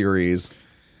endless series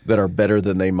that are better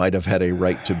than they might have had a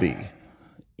right to be.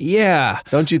 Yeah.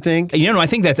 Don't you think? I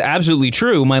think that's absolutely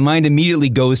true. My mind immediately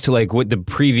goes to like what the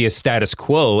previous status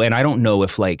quo. And I don't know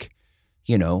if like,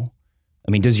 did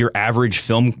your average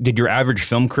film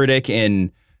critic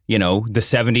in, the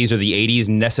 70s or the 80s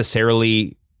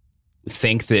necessarily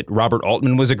think that Robert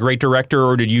Altman was a great director,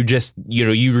 or did you just,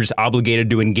 you were just obligated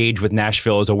to engage with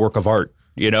Nashville as a work of art?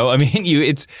 I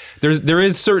mean, there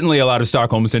is certainly a lot of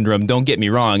Stockholm Syndrome, don't get me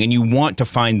wrong, and you want to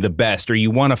find the best, or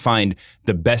you want to find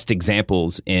the best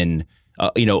examples in,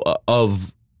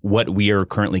 of what we are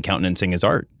currently countenancing as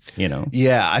art,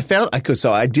 Yeah,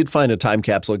 I did find a time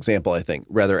capsule example, I think,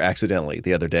 rather accidentally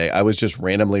the other day. I was just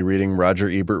randomly reading Roger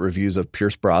Ebert reviews of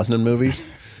Pierce Brosnan movies,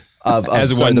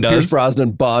 the Pierce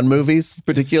Brosnan Bond movies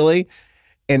particularly.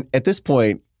 And at this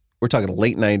point, we're talking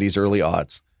late 90s, early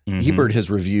aughts. Mm-hmm. Ebert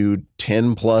has reviewed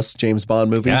 10 plus James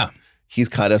Bond movies. Yeah. He's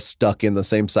kind of stuck in the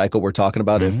same cycle we're talking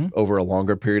about if over a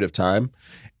longer period of time.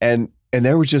 And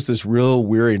there was just this real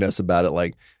weariness about it.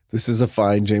 Like, this is a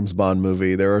fine James Bond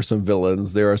movie. There are some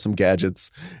villains. There are some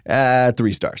gadgets.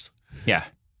 3 stars. Yeah.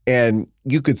 And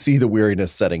you could see the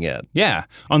weariness setting in. Yeah.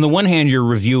 On the one hand, you're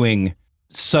reviewing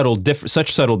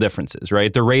such subtle differences,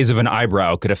 right? The raise of an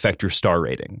eyebrow could affect your star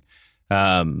rating.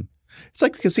 It's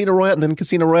like Casino Royale, and then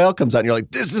Casino Royale comes out, and you're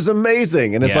like, this is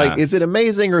amazing. And it's like, is it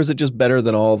amazing, or is it just better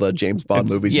than all the James Bond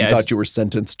movies you thought you were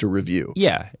sentenced to review?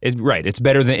 Yeah, right. It's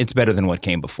better than what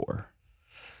came before.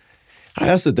 I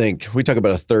also think we talk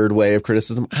about a third way of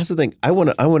criticism. I also think I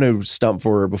want to stump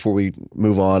for, before we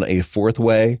move on, a fourth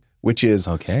way, which is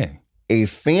a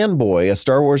fanboy, a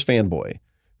Star Wars fanboy,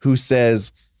 who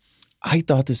says, I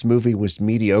thought this movie was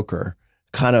mediocre,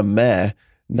 kind of meh,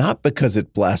 not because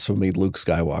it blasphemed Luke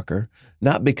Skywalker,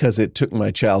 not because it took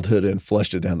my childhood and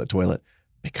flushed it down the toilet,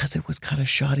 because it was kind of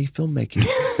shoddy filmmaking,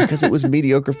 because it was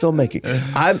mediocre filmmaking.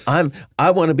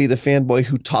 I want to be the fanboy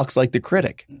who talks like the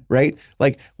critic, right?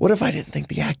 Like, what if I didn't think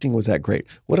the acting was that great?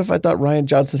 What if I thought Rian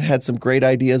Johnson had some great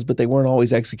ideas, but they weren't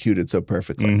always executed so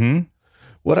perfectly? Mm-hmm.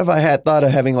 What if I had thought of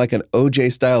having like an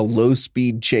OJ style low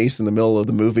speed chase in the middle of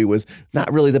the movie was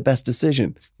not really the best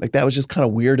decision? Like, that was just kind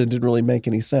of weird and didn't really make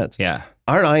any sense. Yeah.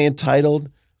 Aren't I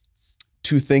entitled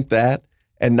to think that?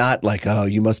 And not like, oh,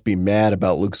 you must be mad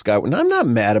about Luke Skywalker. No, I'm not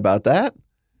mad about that.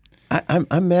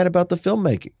 I'm mad about the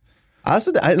filmmaking. I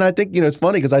think, it's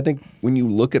funny because I think when you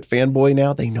look at Fanboy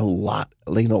now, they know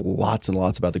lots and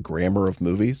lots about the grammar of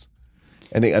movies.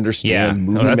 And they understand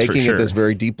movie making at this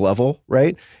very deep level,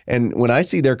 right? And when I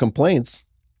see their complaints,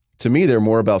 to me, they're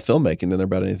more about filmmaking than they're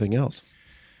about anything else.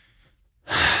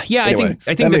 Yeah, anyway,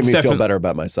 I think that made that's me feel better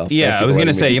about myself. Yeah, I was going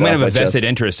to say, you might have a vested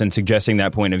interest in suggesting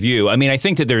that point of view. I mean, I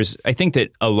think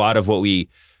that a lot of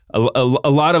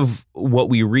what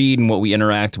we read and what we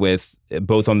interact with,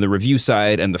 both on the review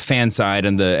side and the fan side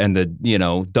and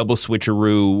the double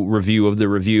switcheroo review of the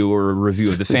review or review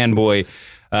of the fanboy.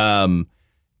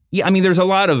 Yeah, I mean, there's a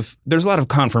lot of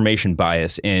confirmation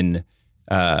bias in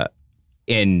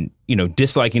disliking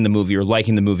the movie or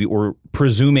liking the movie or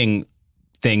presuming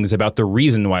things about the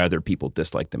reason why other people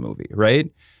dislike the movie,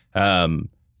 right?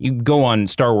 You go on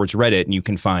Star Wars Reddit and you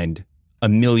can find a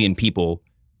million people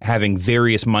having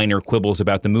various minor quibbles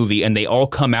about the movie, and they all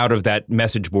come out of that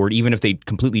message board, even if they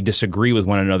completely disagree with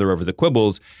one another over the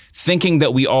quibbles, thinking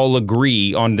that we all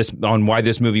agree on why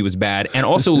this movie was bad, and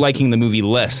also liking the movie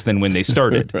less than when they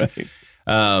started. Right.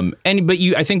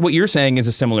 I think what you're saying is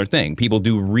a similar thing. People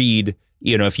do read,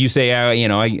 if you say,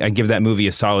 I give that movie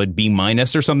a solid B- or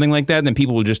something like that, then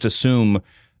people will just assume,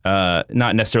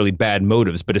 not necessarily bad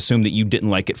motives, but assume that you didn't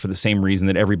like it for the same reason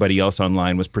that everybody else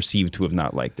online was perceived to have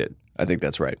not liked it. I think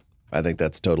that's right. I think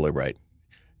that's totally right.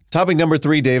 Topic number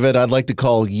 3, David, I'd like to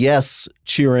call yes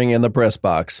cheering in the press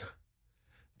box.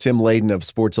 Tim Layden of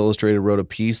Sports Illustrated wrote a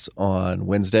piece on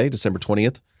Wednesday, December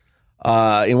 20th,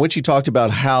 in which he talked about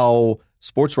how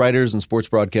sports writers and sports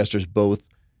broadcasters both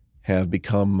have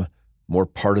become more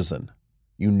partisan.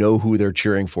 You know who they're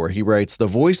cheering for. He writes, the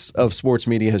voice of sports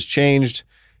media has changed.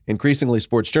 Increasingly,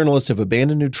 sports journalists have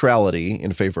abandoned neutrality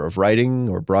in favor of writing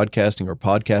or broadcasting or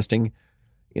podcasting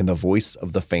in the voice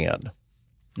of the fan.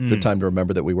 Good time to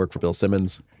remember that we work for Bill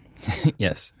Simmons.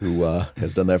 Yes. Who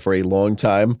has done that for a long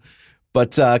time.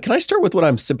 But can I start with what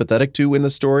I'm sympathetic to in the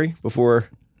story before?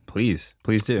 Please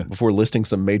do. Before listing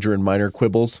some major and minor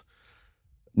quibbles.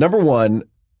 Number one,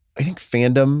 I think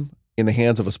fandom in the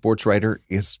hands of a sports writer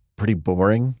is pretty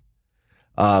boring.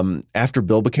 After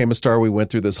Bill became a star, we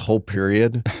went through this whole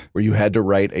period where you had to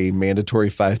write a mandatory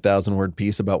 5,000 word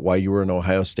piece about why you were an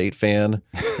Ohio State fan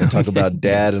and talk about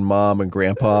dad and mom and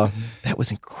grandpa. That was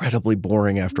incredibly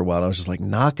boring after a while. I was just like,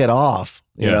 knock it off.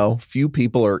 You know, few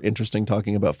people are interesting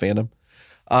talking about fandom.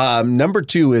 Number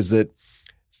 2 is that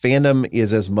fandom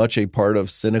is as much a part of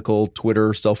cynical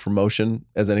Twitter self-promotion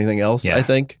as anything else, I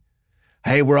think.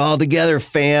 Hey, we're all together,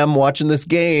 fam, watching this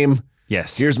game.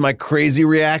 Yes. Here's my crazy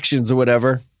reactions or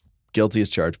whatever. Guilty as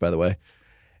charged, by the way.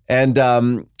 And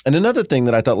another thing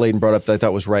that I thought Layden brought up that I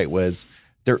thought was right was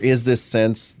there is this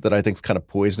sense that I think is kind of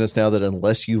poisonous now that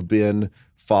unless you've been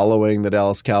following the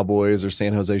Dallas Cowboys or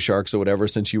San Jose Sharks or whatever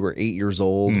since you were 8 years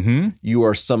old, you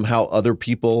are somehow other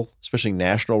people, especially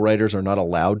national writers, are not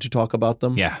allowed to talk about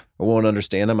them. Yeah. Or won't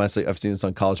understand them. I've seen this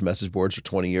on college message boards for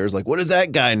 20 years. Like, what does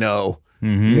that guy know?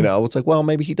 You know, it's like, well,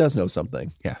 maybe he does know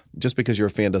something. Yeah. Just because you're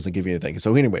a fan doesn't give you anything.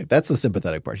 So anyway, that's the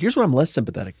sympathetic part. Here's what I'm less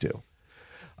sympathetic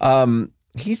to.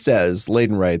 He says,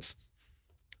 Layden writes,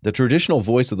 the traditional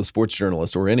voice of the sports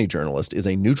journalist or any journalist is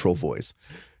a neutral voice,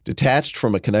 detached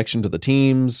from a connection to the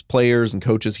teams, players, and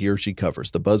coaches he or she covers.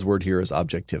 The buzzword here is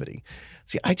objectivity.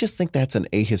 See, I just think that's an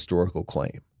ahistorical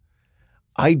claim.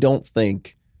 I don't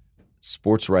think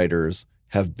sports writers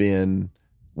have been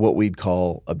what we'd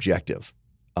call objective.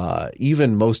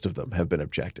 Even most of them have been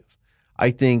objective.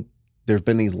 I think there's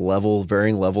been these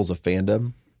varying levels of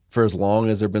fandom for as long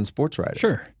as there have been sports writers.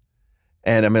 Sure.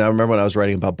 And I mean, I remember when I was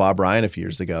writing about Bob Ryan a few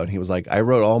years ago, and he was like, I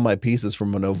wrote all my pieces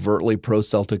from an overtly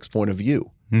pro-Celtics point of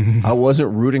view. I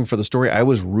wasn't rooting for the story. I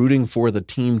was rooting for the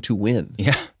team to win.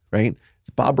 Yeah. Right?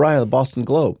 Bob Ryan of the Boston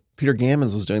Globe. Peter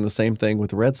Gammons was doing the same thing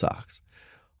with the Red Sox.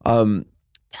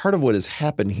 Part of what has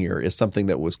happened here is something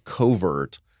that was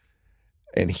covert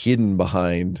and hidden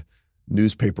behind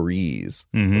newspaperese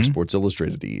or Sports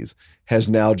Illustratedese is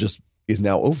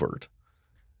now overt.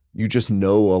 You just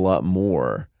know a lot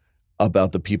more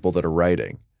about the people that are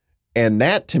writing. And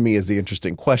that to me is the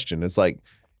interesting question. It's like,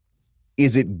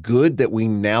 is it good that we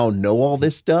now know all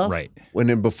this stuff? Right.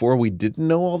 When before we didn't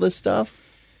know all this stuff?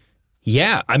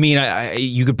 Yeah. I mean,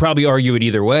 you could probably argue it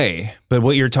either way, but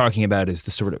what you're talking about is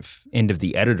the sort of end of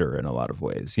the editor in a lot of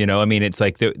ways. You know, I mean, it's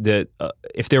like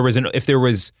if there was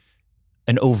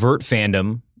an overt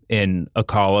fandom in a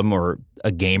column or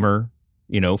a gamer,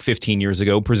 15 years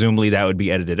ago, presumably that would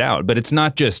be edited out. But it's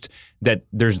not just that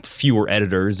there's fewer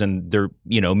editors and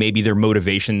maybe their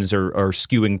motivations are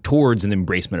skewing towards an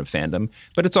embracement of fandom,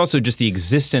 but it's also just the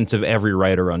existence of every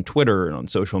writer on Twitter and on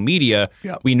social media.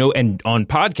 Yep. We know, and on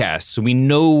podcasts. So we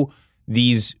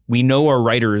know our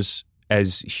writers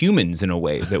as humans in a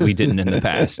way that we didn't in the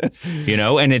past,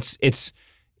 and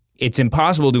it's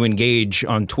impossible to engage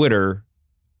on Twitter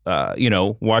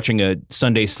watching a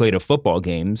Sunday slate of football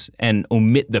games and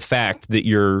omit the fact that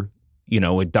you're, a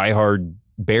diehard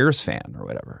Bears fan or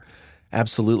whatever.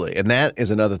 Absolutely. And that is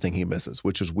another thing he misses,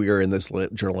 which is we are in this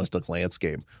journalistic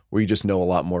landscape where you just know a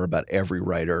lot more about every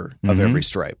writer of every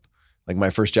stripe. Like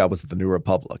my first job was at the New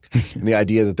Republic. And the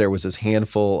idea that there was this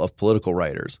handful of political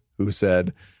writers who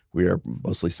said, we are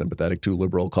mostly sympathetic to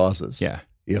liberal causes. Yeah.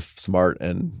 If smart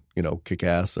and, kick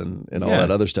ass and all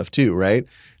that other stuff too, right?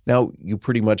 Now you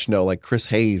pretty much know like Chris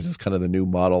Hayes is kind of the new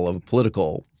model of a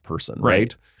political person,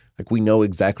 right? Like we know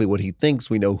exactly what he thinks.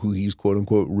 We know who he's quote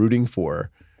unquote rooting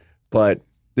for. But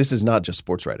this is not just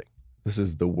sports writing. This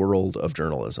is the world of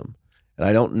journalism. And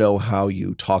I don't know how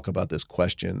you talk about this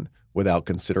question without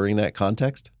considering that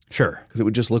context. Sure. Because it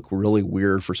would just look really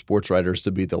weird for sports writers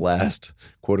to be the last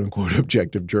quote unquote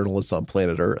objective journalists on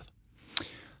planet Earth.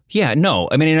 Yeah, no.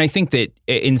 I mean, and I think that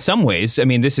in some ways, I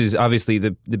mean, this is obviously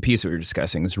the piece that we're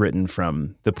discussing is written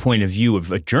from the point of view of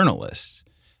a journalist.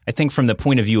 I think from the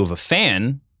point of view of a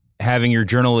fan, having your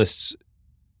journalists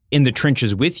in the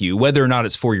trenches with you, whether or not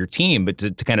it's for your team, but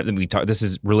to kind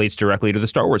of, relates directly to the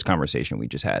Star Wars conversation we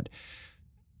just had.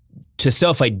 To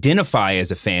self-identify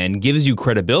as a fan gives you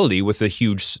credibility with a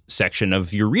huge section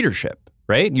of your readership,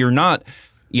 right? You're not,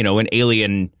 an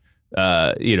alien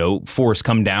force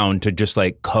come down to just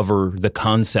like cover the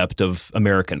concept of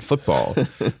American football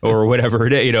or whatever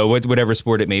it is, whatever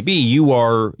sport it may be.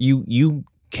 You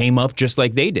came up just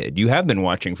like they did. You have been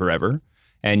watching forever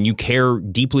and you care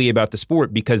deeply about the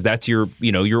sport because that's your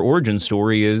origin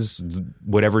story is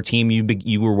whatever team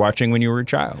you were watching when you were a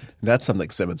child. That's something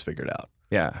Simmons figured out.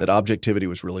 Yeah. That objectivity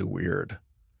was really weird.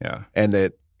 Yeah. And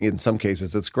that in some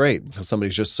cases it's great because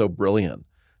somebody's just so brilliant.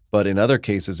 But in other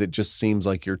cases, it just seems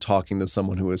like you're talking to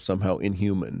someone who is somehow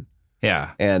inhuman.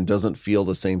 Yeah. And doesn't feel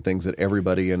the same things that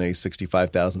everybody in a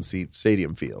 65,000 seat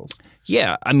stadium feels.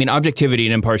 Yeah. I mean, objectivity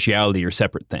and impartiality are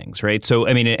separate things, right? So,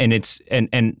 I mean,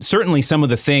 and certainly some of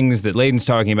the things that Layden's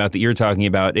talking about, that you're talking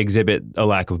about, exhibit a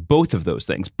lack of both of those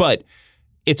things. But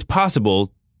it's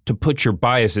possible to put your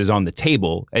biases on the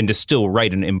table and to still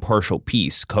write an impartial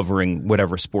piece covering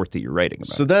whatever sport that you're writing about.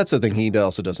 So that's the thing he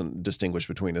also doesn't distinguish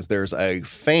between is there's a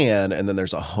fan and then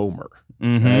there's a homer,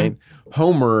 right?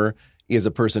 Homer is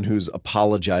a person who's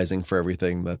apologizing for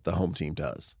everything that the home team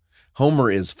does.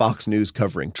 Homer is Fox News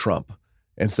covering Trump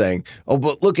and saying, oh,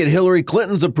 but look at Hillary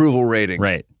Clinton's approval ratings.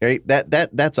 Right.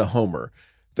 That's a homer.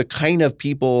 the kind of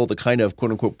people, the kind of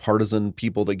quote unquote partisan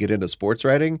people that get into sports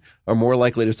writing are more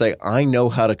likely to say, I know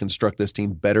how to construct this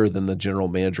team better than the general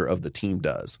manager of the team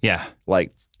does. Yeah.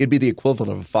 Like it'd be the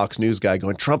equivalent of a Fox News guy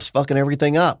going, Trump's fucking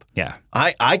everything up. Yeah.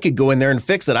 I could go in there and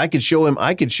fix it. I could show him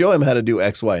how to do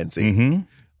X, Y, and Z.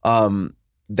 Mm-hmm.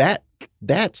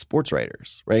 That's sports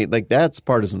writers, right? Like that's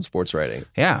partisan sports writing.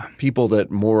 Yeah. People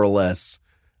that more or less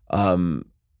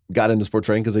got into sports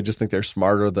writing because they just think they're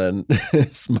smarter than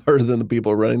the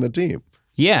people running the team.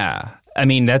 Yeah. I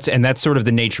mean, that's sort of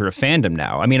the nature of fandom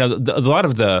now. I mean, a lot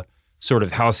of the sort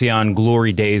of halcyon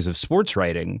glory days of sports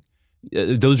writing,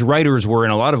 those writers were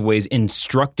in a lot of ways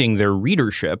instructing their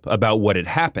readership about what had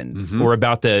happened or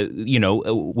about the,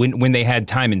 when they had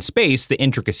time and space, the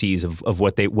intricacies of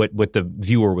what the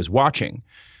viewer was watching.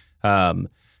 Now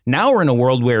we're in a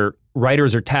world where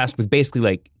writers are tasked with basically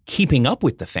like keeping up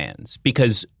with the fans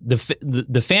because the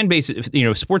fan base,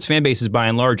 sports fan bases by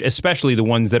and large, especially the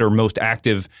ones that are most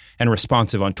active and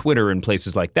responsive on Twitter and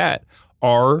places like that,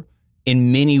 are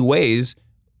in many ways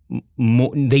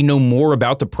they know more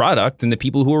about the product than the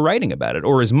people who are writing about it,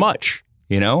 or as much,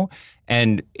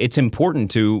 and it's important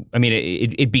to,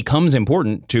 it becomes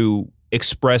important to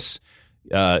express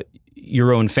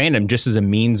your own fandom just as a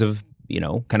means of,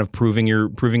 kind of proving your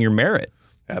merit.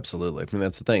 Absolutely. I mean,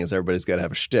 that's the thing is everybody's got to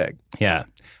have a shtick. Yeah.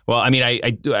 Well, I mean,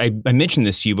 I mentioned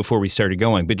this to you before we started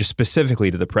going, but just specifically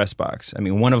to the press box. I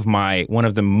mean, one of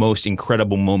the most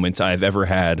incredible moments I've ever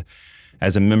had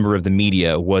as a member of the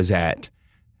media was at,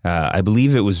 I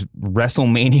believe it was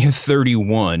WrestleMania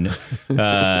 31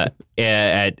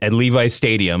 at Levi's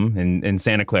Stadium in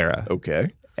Santa Clara.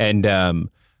 Okay. And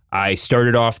I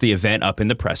started off the event up in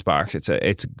the press box. It's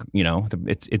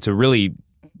a really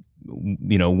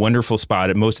wonderful spot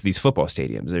at most of these football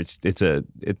stadiums.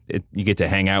 You get to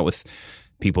hang out with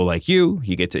people like you.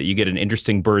 You get an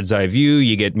interesting bird's eye view.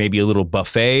 You get maybe a little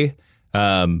buffet.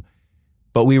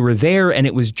 But we were there, and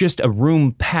it was just a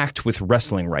room packed with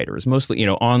wrestling writers, mostly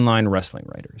online wrestling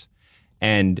writers.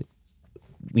 And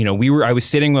I was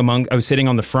sitting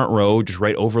on the front row, just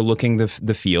right overlooking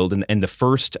the field, and the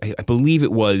first, I believe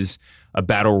it was a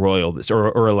battle royal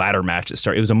or a ladder match that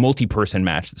started. It was a multi-person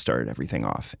match that started everything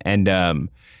off, and it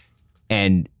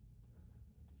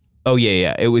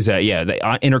was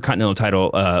the Intercontinental title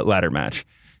ladder match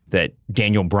that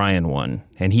Daniel Bryan won,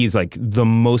 and he's like the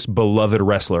most beloved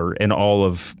wrestler in all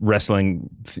of wrestling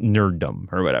nerddom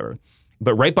or whatever.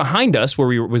 But right behind us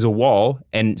was a wall,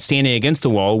 and standing against the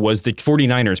wall was the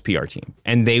 49ers PR team.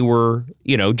 And they were,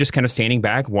 just kind of standing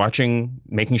back, watching,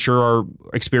 making sure our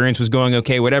experience was going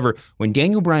okay, whatever. When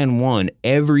Daniel Bryan won,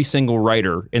 every single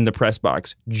writer in the press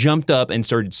box jumped up and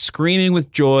started screaming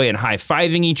with joy and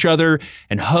high-fiving each other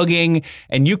and hugging.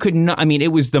 And you could not, it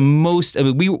was the most,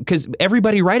 because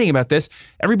everybody writing about this,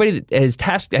 everybody that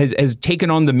has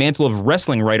taken on the mantle of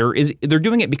wrestling writer, they're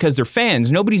doing it because they're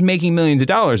fans. Nobody's making millions of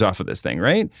dollars off of this thing.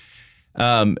 Right?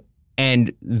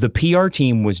 And the PR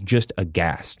team was just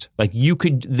aghast. Like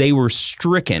they were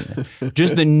stricken.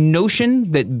 Just the notion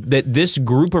that this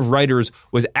group of writers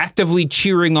was actively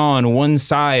cheering on one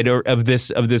side of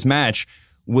this match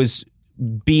was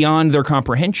beyond their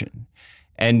comprehension.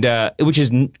 And which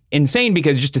is insane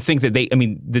because just to think that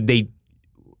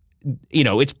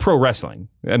it's pro wrestling.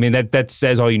 That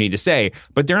says all you need to say,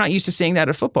 but they're not used to saying that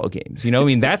at football games.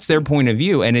 That's their point of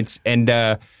view. And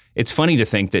it's funny to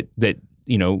think that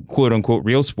quote unquote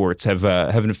real sports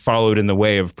haven't followed in the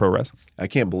way of pro wrestling. I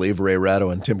can't believe Ray Ratto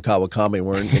and Tim Kawakami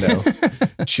weren't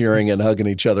cheering and hugging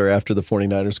each other after the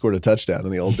 49ers scored a touchdown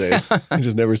in the old days. I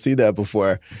just never see that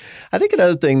before. I think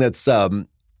another thing that's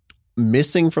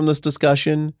missing from this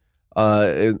discussion,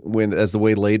 as the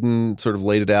way Layden sort of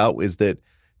laid it out, is that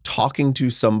talking to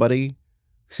somebody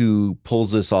who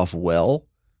pulls this off well,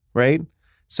 right?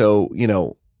 So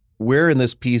where in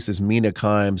this piece is Mina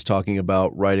Kimes talking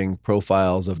about writing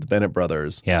profiles of the Bennett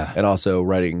brothers, and also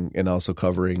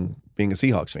covering being a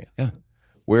Seahawks fan? Yeah.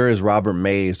 Where is Robert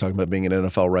Mays talking about being an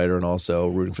NFL writer and also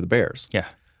rooting for the Bears? Yeah.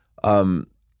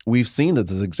 We've seen that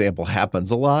this example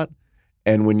happens a lot,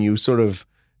 and when you sort of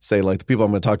say like the people I'm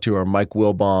going to talk to are Mike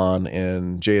Wilbon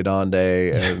and Jay Adonde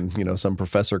and some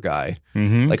professor guy,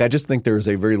 like I just think there is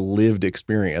a very lived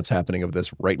experience happening of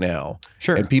this right now,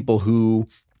 and people who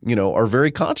are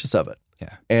very conscious of it,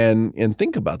 and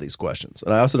think about these questions.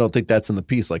 And I also don't think that's in the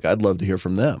piece. Like, I'd love to hear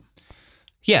from them.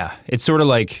 Yeah, it's sort of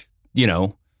like,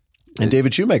 And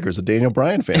David Shoemaker's a Daniel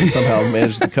Bryan fan, somehow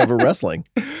managed to cover wrestling.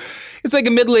 It's like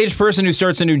a middle-aged person who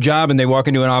starts a new job and they walk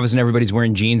into an office and everybody's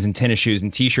wearing jeans and tennis shoes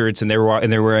and T-shirts and they're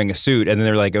wearing a suit, and then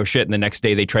they're like, oh shit, and the next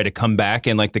day they try to come back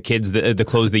in like the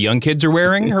clothes the young kids are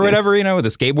wearing or whatever, with a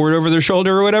skateboard over their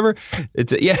shoulder or whatever.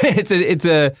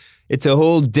 It's it's a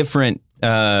whole different.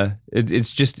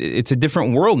 It's a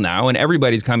different world now, and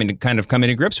everybody's coming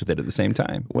to grips with it at the same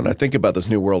time. When I think about this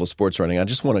new world of sports writing, I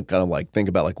just want to kind of like think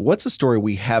about like what's a story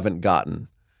we haven't gotten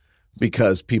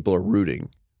because people are rooting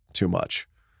too much.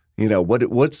 You know,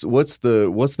 what's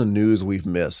the news we've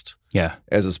missed? Yeah,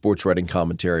 as a sports writing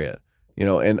commentariat. You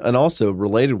know, and also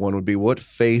related one would be what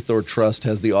faith or trust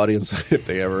has the audience, if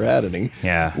they ever had any,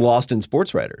 lost in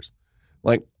sports writers?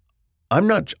 Like, I'm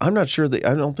not sure that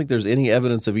I don't think there's any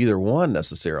evidence of either one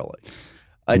necessarily.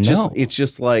 It's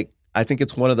just like I think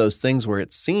it's one of those things where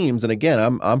it seems, and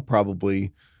again, I'm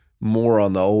probably more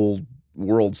on the old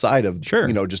world side of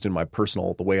just in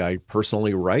the way I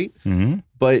personally write,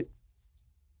 but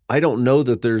I don't know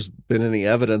that there's been any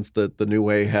evidence that the new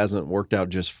way hasn't worked out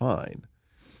just fine.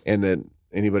 And that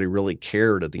anybody really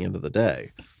cared at the end of the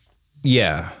day.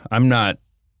 Yeah, I'm not.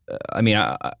 I mean,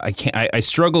 I can't. I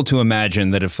struggle to imagine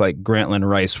that if like Grantland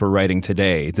Rice were writing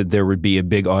today, that there would be a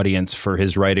big audience for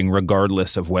his writing,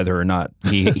 regardless of whether or not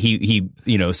he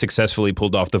successfully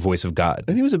pulled off the voice of God.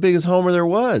 And he was the biggest homer there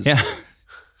was. Yeah,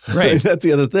 right. That's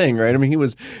the other thing, right? I mean,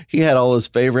 he had all his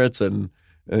favorites and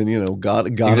got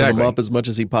him up as much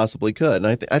as he possibly could. And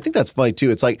I think that's funny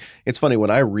too. It's funny when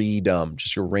I read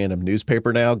just your random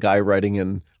newspaper now, guy writing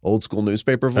in old school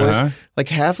newspaper voice, like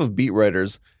half of beat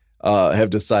writers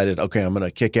have decided, okay, I'm going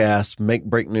to kick ass,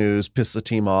 break news, piss the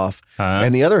team off.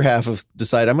 And the other half have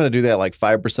decided I'm going to do that like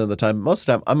 5% of the time. Most of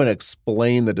the time, I'm going to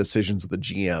explain the decisions of the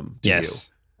GM to you.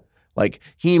 Like,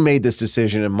 he made this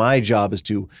decision, and my job is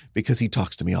because he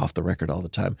talks to me off the record all the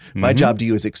time, my job to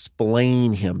you is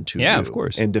explain him to you. Yeah, of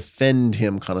course. And defend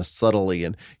him kind of subtly.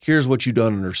 And here's what you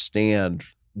don't understand,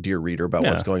 dear reader, about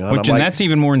what's going on. And that's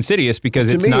even more insidious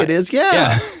because it's not. To me, it is,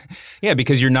 yeah. Yeah,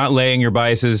 because you're not laying your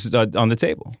biases on the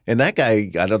table. And that guy,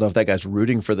 I don't know if that guy's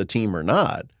rooting for the team or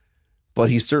not, but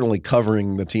he's certainly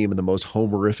covering the team in the most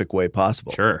homerific way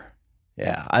possible. Sure.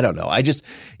 Yeah, I don't know.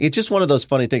 It's just one of those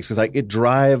funny things because it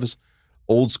drives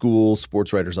old school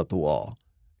sports writers up the wall.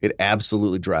 It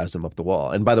absolutely drives them up the wall.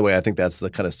 And by the way, I think that's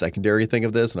the kind of secondary thing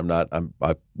of this. And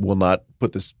I will not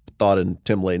put this thought in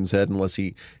Tim Layton's head unless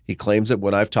he claims it.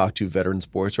 When I've talked to veteran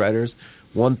sports writers,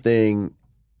 one thing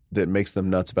that makes them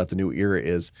nuts about the new era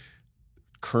is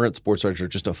current sports writers are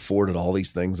just afforded all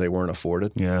these things they weren't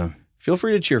afforded. Yeah. Feel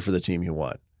free to cheer for the team you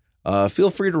want. Feel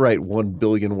free to write 1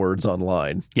 billion words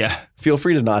online. Yeah. Feel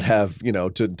free to not have,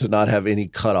 to not have any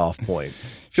cutoff point.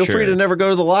 Feel free to never go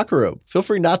to the locker room. Feel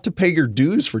free not to pay your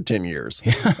dues for 10 years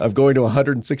of going to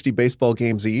 160 baseball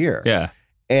games a year. Yeah.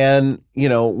 And,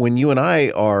 when you and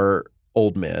I are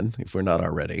old men, if we're not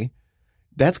already,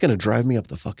 that's going to drive me up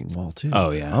the fucking wall too. Oh,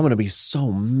 yeah. I'm going to be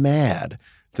so mad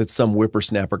that some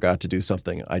whippersnapper got to do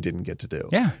something I didn't get to do.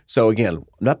 Yeah. So again, I'm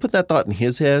not putting that thought in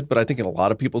his head, but I think in a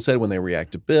lot of people's head when they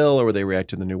react to Bill or when they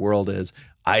react to the new world is,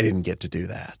 I didn't get to do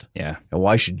that. Yeah. And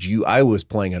why should you? I was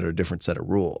playing under a different set of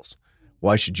rules.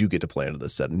 Why should you get to play under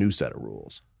this new set of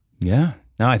rules? Yeah.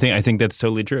 No, I think that's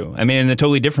totally true. I mean, in a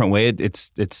totally different way,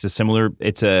 it's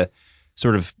a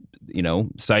sort of,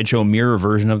 sideshow mirror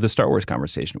version of the Star Wars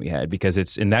conversation we had, because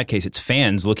in that case, it's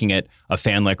fans looking at a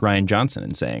fan like Rian Johnson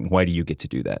and saying, why do you get to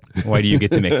do that? Why do you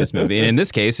get to make this movie? And in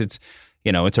this case, it's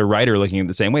a writer looking at it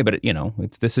the same way, but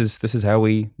this is how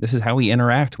we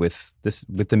interact with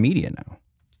the media now.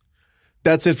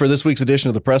 That's it for this week's edition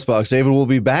of the Press Box. David will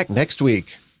be back next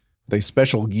week. A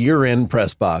special year-end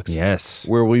press box. Yes.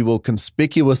 Where we will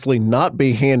conspicuously not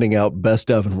be handing out best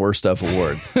of and worst of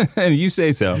awards. You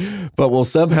say so. But we'll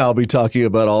somehow be talking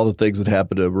about all the things that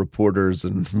happen to reporters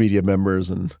and media members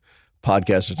and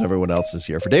podcasters and everyone else this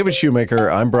year. For David Shoemaker,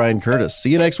 I'm Brian Curtis. See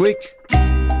you next week.